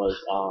of it was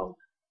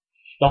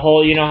the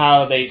whole, you know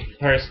how they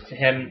first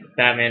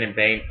Batman and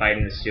Bane fight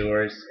in the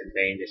sewers and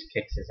Bane just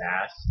kicks his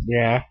ass?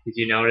 Yeah. Did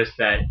you notice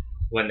that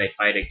when they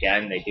fight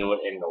again, they do it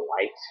in the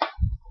light,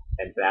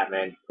 and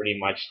Batman pretty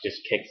much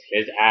just kicks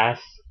his ass?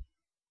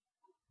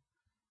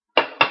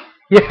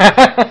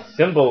 Yeah.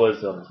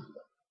 Symbolism.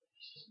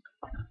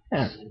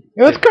 Yeah.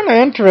 It was kind of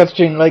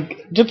interesting,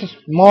 like, just a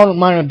small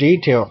minor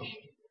detail,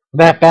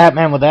 that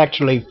Batman was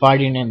actually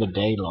fighting in the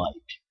daylight.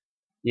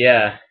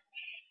 Yeah.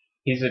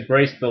 He's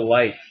embraced the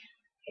light,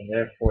 and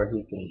therefore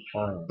he can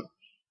triumph.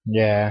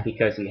 Yeah.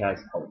 Because he has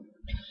hope.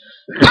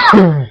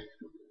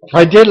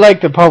 I did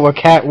like the part where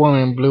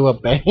Catwoman blew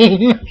up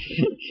Bane.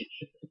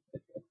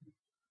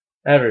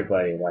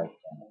 Everybody liked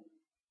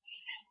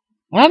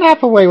that. Anne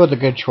Hathaway was a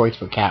good choice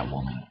for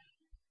Catwoman.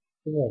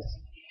 It was.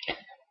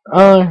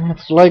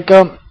 It's like,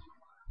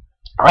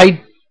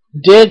 I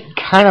did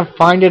kind of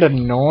find it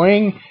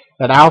annoying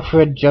that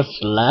Alfred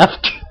just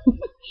left.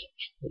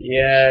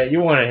 Yeah, you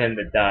wanted him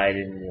to die,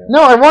 didn't you?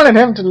 No, I wanted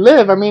him to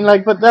live. I mean,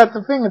 like, but that's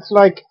the thing. It's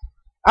like,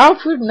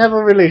 Alfred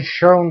never really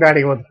shown that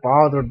he was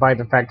bothered by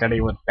the fact that he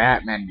was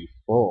Batman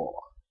before.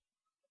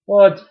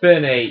 Well, it's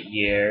been 8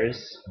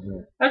 years.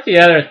 That's the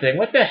other thing.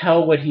 What the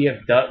hell would he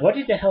have done? What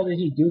the hell did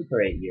he do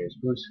for 8 years,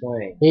 Bruce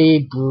Wayne?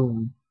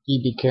 He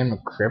became a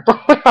cripple.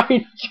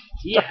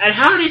 Yeah, and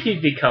how did he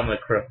become a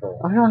cripple?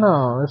 I don't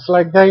know. It's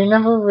like they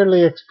never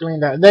really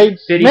explained that. Did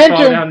he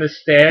fall down the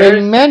stairs?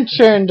 They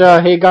mentioned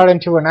he got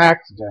into an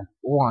accident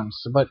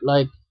once, but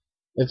like,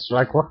 it's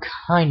like, what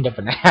kind of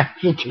an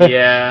accident?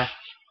 Yeah,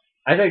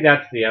 I think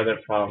that's the other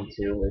problem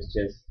too. Is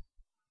just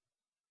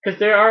because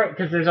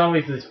there's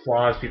always these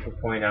flaws people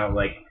point out,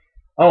 like,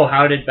 oh,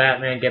 how did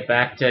Batman get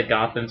back to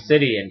Gotham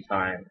City in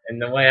time?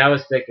 And the way I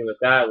was thinking with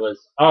that was,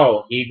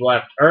 oh, he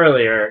left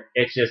earlier.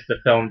 It's just the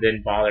film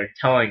didn't bother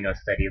telling us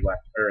that he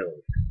left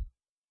earlier.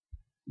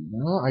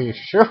 No, are you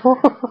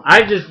sure?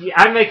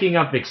 I'm making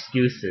up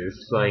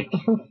excuses, like,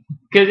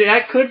 because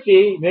that could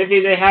be,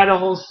 maybe they had a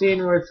whole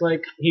scene where it's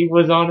like he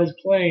was on his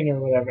plane or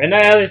whatever. And the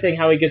other thing,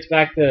 how he gets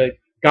back to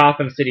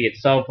Gotham City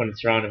itself when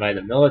it's surrounded by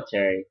the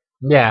military.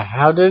 Yeah,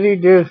 how did he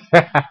do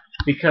that?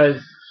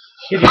 Because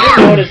you did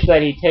notice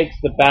that he takes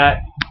the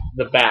bat.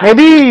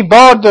 Maybe he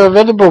bought the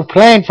invisible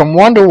plane from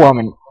Wonder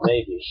Woman.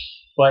 Maybe.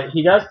 But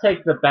he does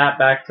take the bat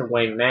back to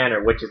Wayne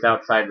Manor, which is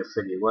outside the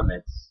city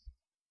limits.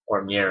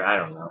 Or near, I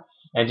don't know.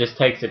 And just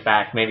takes it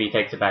back. Maybe he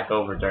takes it back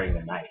over during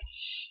the night.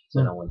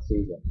 So no one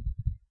sees it.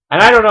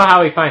 And I don't know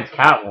how he finds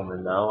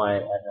Catwoman, though. I'm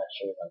not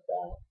sure about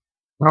that.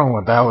 Oh,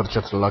 well, that was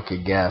just a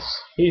lucky guess.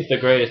 He's the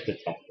greatest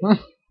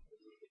detective.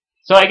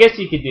 So I guess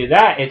you could do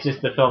that. It's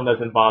just the film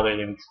doesn't bother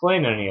to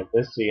explain any of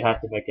this, so you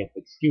have to make up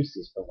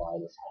excuses for why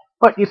this happened.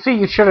 But you see,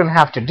 you shouldn't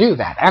have to do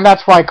that, and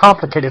that's why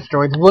complicated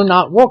stories will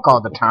not work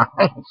all the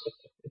time.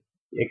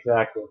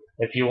 Exactly.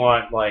 If you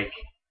want, like,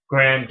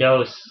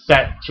 grandiose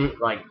set to,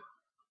 like,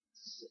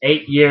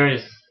 8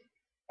 years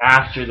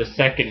after the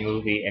second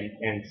movie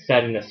and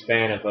set in a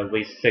span of at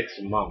least 6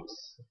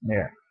 months.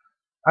 Yeah.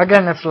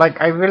 Again, it's like,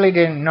 I really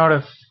didn't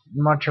notice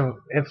much of...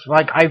 It's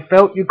like, I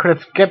felt you could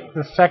have skipped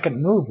the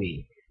second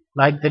movie.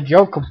 Like, the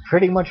Joker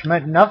pretty much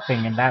meant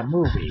nothing in that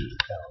movie.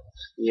 So.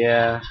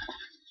 Yeah.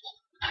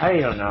 I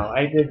don't know.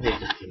 I did think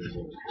it didn't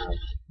really have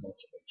much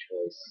of a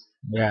choice.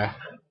 Yeah.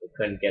 They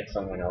couldn't get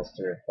someone else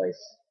to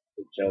replace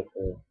the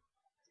Joker.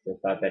 They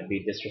thought that'd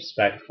be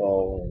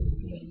disrespectful.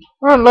 And,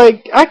 Well,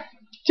 like, I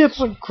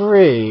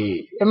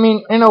disagree. I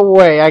mean, in a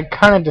way, I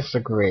kind of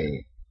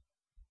disagree.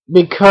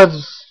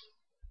 Because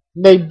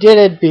they did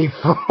it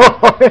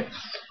before.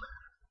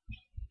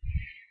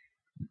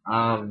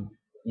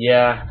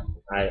 Yeah.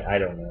 I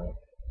don't know.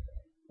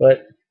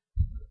 But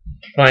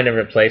find a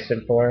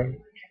replacement for him.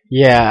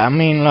 Yeah, I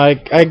mean,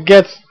 like, I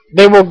guess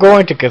they were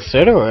going to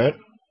consider it.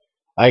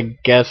 I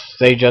guess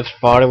they just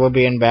thought it would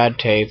be in bad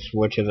taste,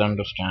 which is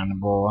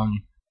understandable.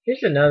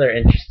 Here's another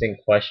interesting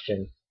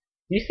question.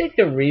 Do you think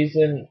the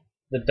reason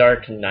The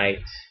Dark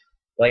Knight,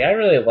 like I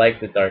really like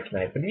The Dark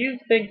Knight, but do you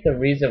think the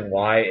reason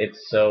why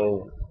it's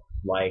so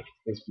liked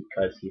is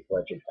because Heath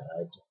Ledger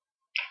died?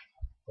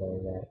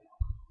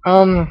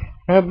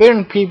 There have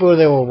been people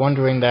that were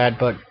wondering that,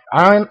 but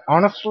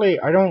honestly,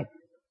 I don't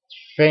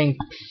think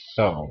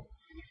so.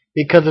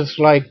 Because it's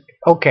like,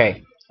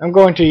 okay, I'm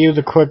going to use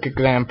a quick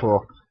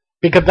example.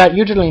 Because that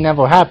usually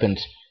never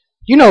happens.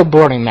 You know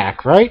Bernie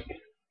Mac, right?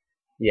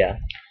 Yeah.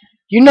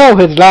 You know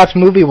his last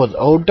movie was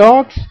Old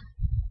Dogs?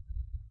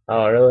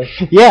 Oh, really?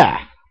 Yeah.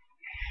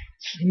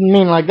 I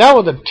mean, like, that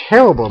was a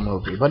terrible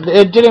movie, but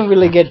it didn't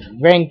really get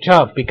ranked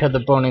up because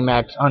of Bernie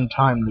Mac's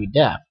untimely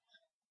death.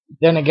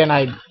 Then again,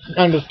 I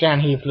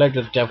understand Heath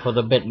Ledger's death was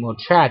a bit more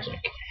tragic.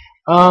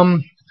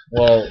 Well,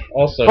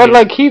 also... But,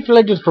 like, Heath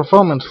Ledger's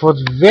performance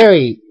was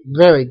very,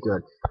 very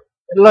good.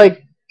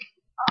 Like,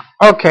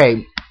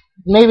 okay,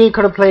 maybe it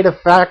could have played a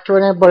factor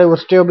in it, but it would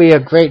still be a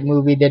great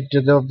movie that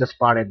deserved the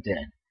spot it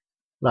did.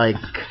 Like...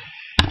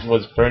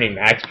 Was Bernie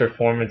Mac's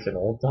performance in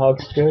Old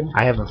Dogs good?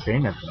 I haven't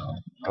seen it, though.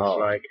 Oh. It's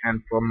like,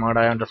 and from what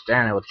I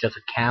understand, it was just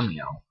a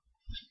cameo.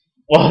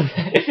 Well,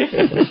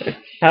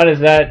 how does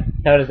that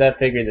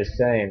figure the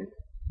same?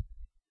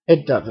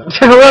 It doesn't.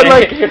 Well,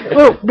 like,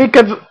 well,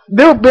 because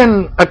there have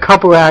been a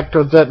couple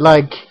actors that,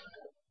 like,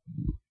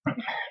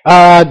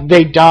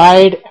 they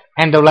died,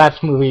 and the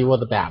last movie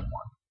was a bad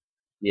one.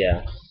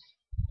 Yeah.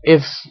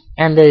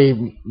 And they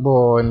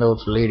were in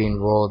those leading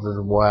roles as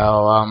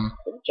well.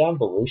 Didn't John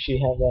Belushi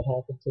have that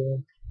happen to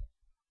him?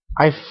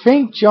 I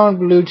think John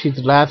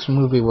Belushi's last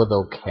movie was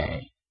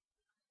okay.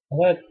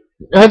 What?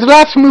 His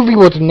last movie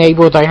was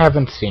Neighbors. I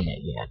haven't seen it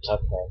yet.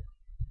 Okay.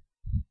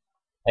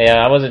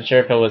 Yeah, I wasn't sure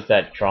if it was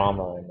that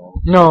drama or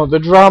not. No, the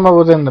drama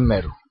was in the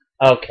middle.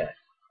 Okay.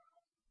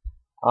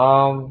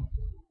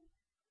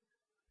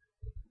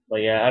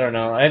 But yeah, I don't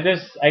know. I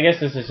guess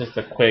this is just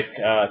a quick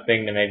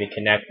thing to maybe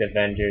connect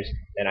Avengers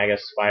and I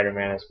guess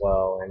Spider-Man as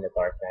well and The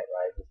Dark Knight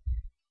Rises.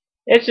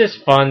 It's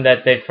just fun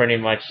that they pretty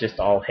much just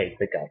all hate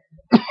the government.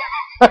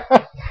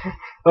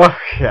 Oh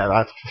yeah,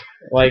 that's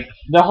like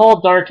the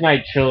whole Dark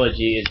Knight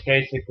trilogy is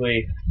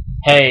basically,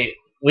 hey,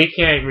 we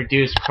can't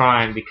reduce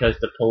crime because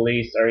the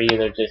police are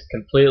either just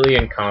completely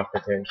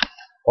incompetent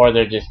or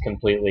they're just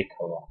completely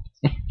corrupt.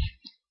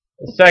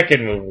 The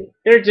second movie,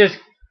 they're just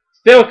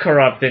still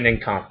corrupt and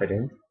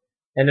incompetent.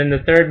 And in the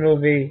third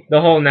movie,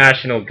 the whole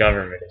national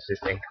government is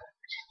just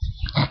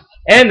incompetent.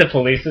 And the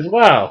police as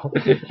well.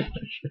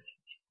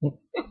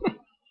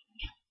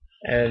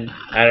 And,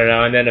 I don't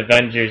know, and then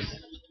Avengers,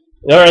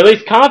 or at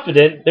least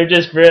competent, they're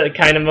just really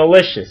kind of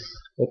malicious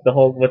with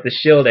the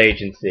SHIELD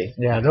agency.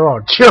 yeah, they're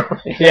all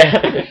jokes. Yeah.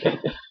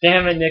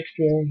 Damn it, Nick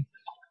Fury.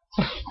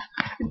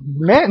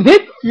 Man,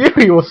 Nick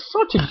Fury was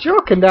such a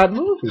joke in that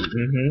movie.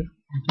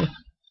 Mm-hmm.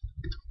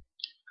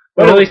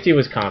 But at least he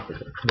was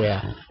competent.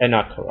 Yeah. And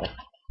not corrupt.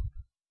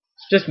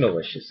 Just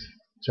malicious.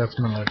 Just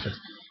malicious.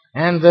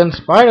 And then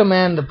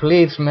Spider-Man, the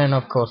policeman,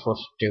 of course, was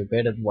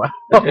stupid as well.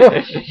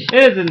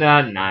 Isn't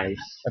that nice?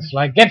 It's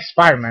like, get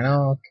Spider-Man.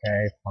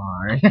 Okay,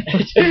 fine.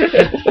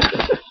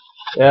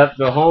 Yep,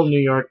 the whole New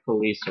York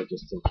police are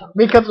just incompetent.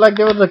 Because, like,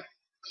 there was a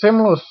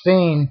similar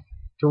scene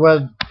to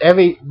where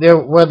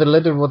the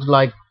Lizard was,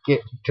 like, get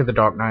to the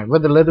Dark Knight, where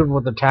the Lizard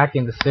was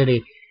attacking the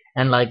city,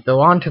 and, like, they're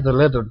onto the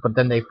Lizard, but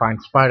then they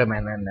find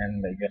Spider-Man, and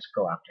then they just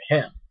go after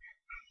him.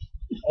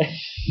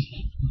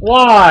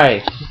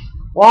 Why?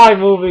 Why,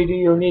 movie, do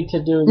you need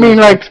to do this? I mean,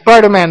 like,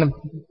 Spider-Man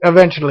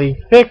eventually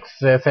fixes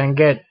this and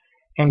gets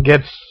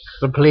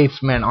the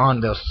policeman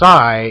on his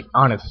side,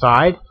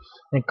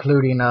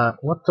 including,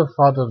 what's the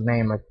father's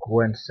name of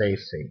Gwen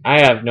Stacy? I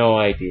have no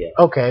idea.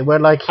 Okay, well,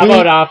 like, how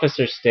about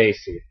Officer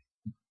Stacy?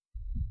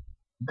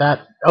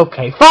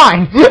 Okay,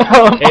 fine.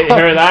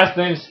 Her last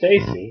name's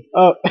Stacy.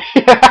 Oh,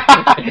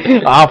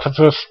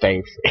 Officer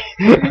Stacy.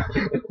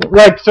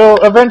 Like, so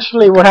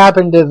eventually what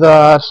happened is,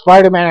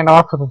 Spider-Man and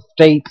Officer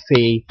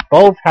Stacy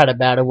both had a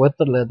battle with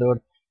the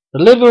Lizard. The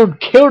Lizard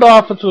killed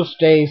Officer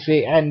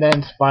Stacy, and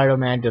then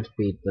Spider-Man just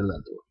beat the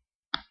Lizard.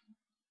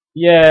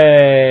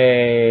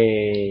 Yay!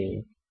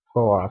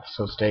 Poor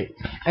Officer Stacy.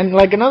 And,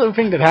 like, another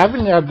thing that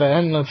happened at the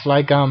end was,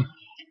 like,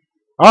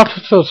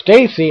 Officer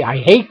Stacy, I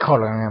hate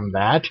calling him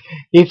that,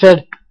 he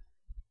said,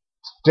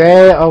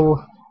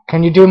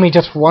 can you do me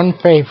just one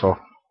favor?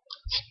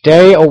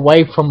 Stay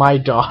away from my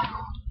daughter.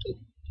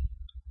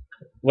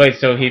 Wait,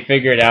 so he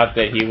figured out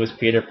that he was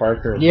Peter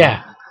Parker?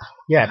 Yeah.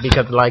 Yeah,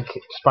 because, like,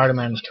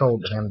 Spider-Man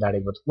told him that he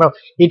was... Well,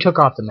 he took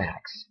off the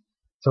mask,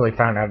 so he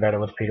found out that it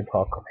was Peter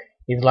Parker.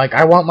 He's like,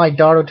 I want my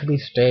daughter to be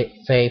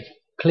safe.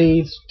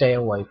 Please stay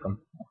away from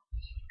her.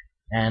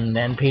 And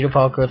then Peter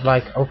Parker was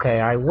like, okay,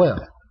 I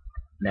will.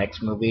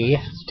 Next movie,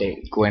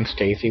 Gwen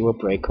Stacy will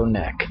break her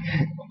neck.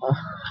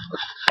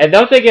 And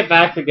don't they get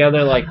back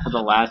together, like, for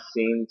the last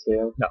scene,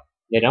 too? No.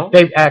 They don't?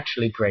 They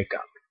actually break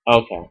up.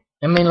 Okay.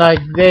 I mean, like,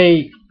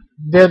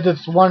 there's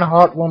this one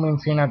heartwarming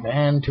scene at the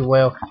end to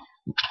where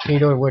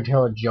Peter would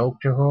tell a joke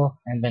to her,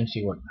 and then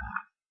she would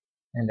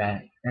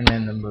laugh, and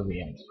then the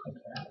movie ends like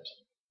that.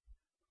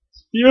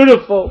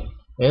 Beautiful.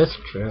 It's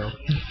true.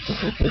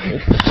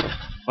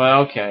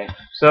 Well, okay.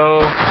 So,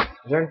 is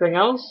there anything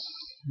else?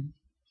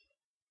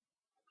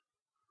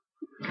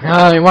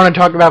 You want to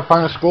talk about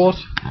final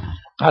scores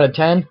out of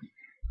 10?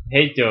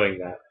 Hate doing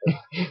that.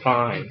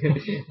 Fine.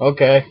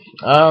 Okay.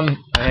 I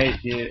hate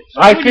you.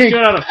 I Why would you think- do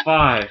it out of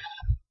 5?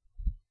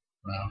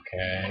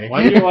 Okay.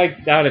 Why do you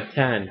like out of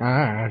 10?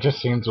 I don't know, it just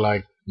seems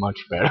like much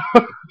better.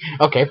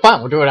 Okay,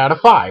 fine, we'll do it out of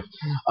 5.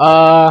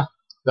 The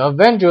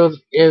Avengers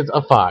is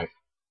a 5.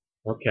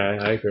 Okay,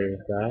 I agree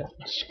with that.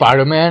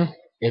 Spider-Man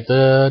is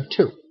a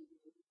 2.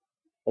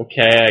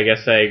 Okay, I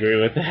guess I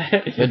agree with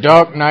that. The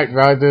Dark Knight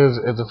Rises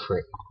is a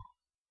 3.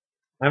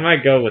 I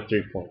might go with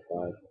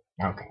 3.5.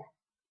 Okay,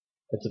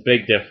 It's a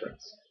big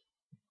difference.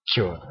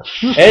 sure.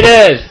 It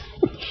is!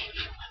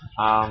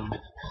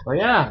 But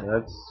yeah,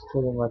 that's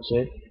pretty much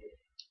it.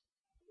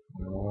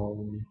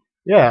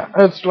 Yeah,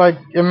 it's like,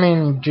 I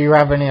mean, do you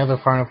have any other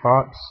final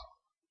thoughts?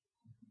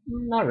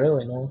 Not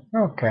really, no.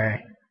 Okay.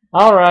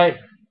 Alright,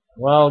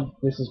 well,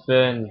 this has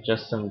been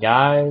Just Some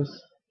Guys,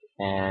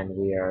 and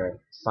we are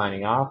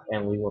signing off,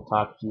 and we will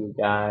talk to you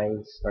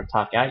guys, or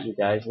talk at you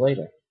guys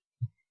later.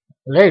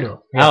 Later.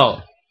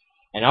 Oh,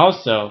 and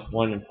also,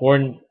 one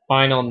important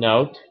final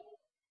note,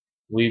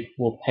 we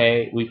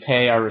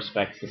pay our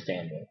respects to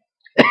Stanley.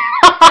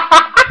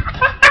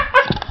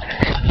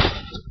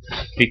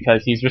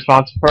 Because he's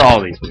responsible for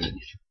all these movies.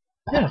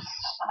 Yes.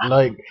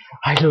 Like,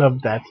 I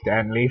love that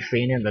Stan Lee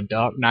scene in The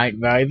Dark Knight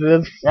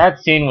Rises. That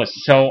scene was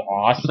so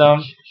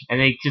awesome, and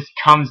he just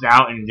comes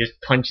out and just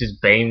punches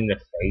Bane in the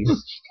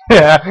face.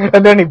 Yeah,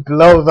 and then he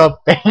blows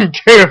up Bane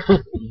too.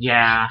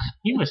 Yeah,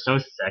 he was so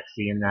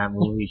sexy in that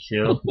movie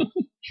too.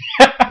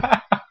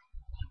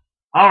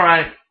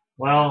 Alright,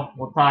 well,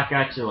 we'll talk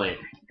at you later.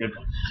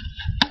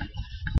 Goodbye.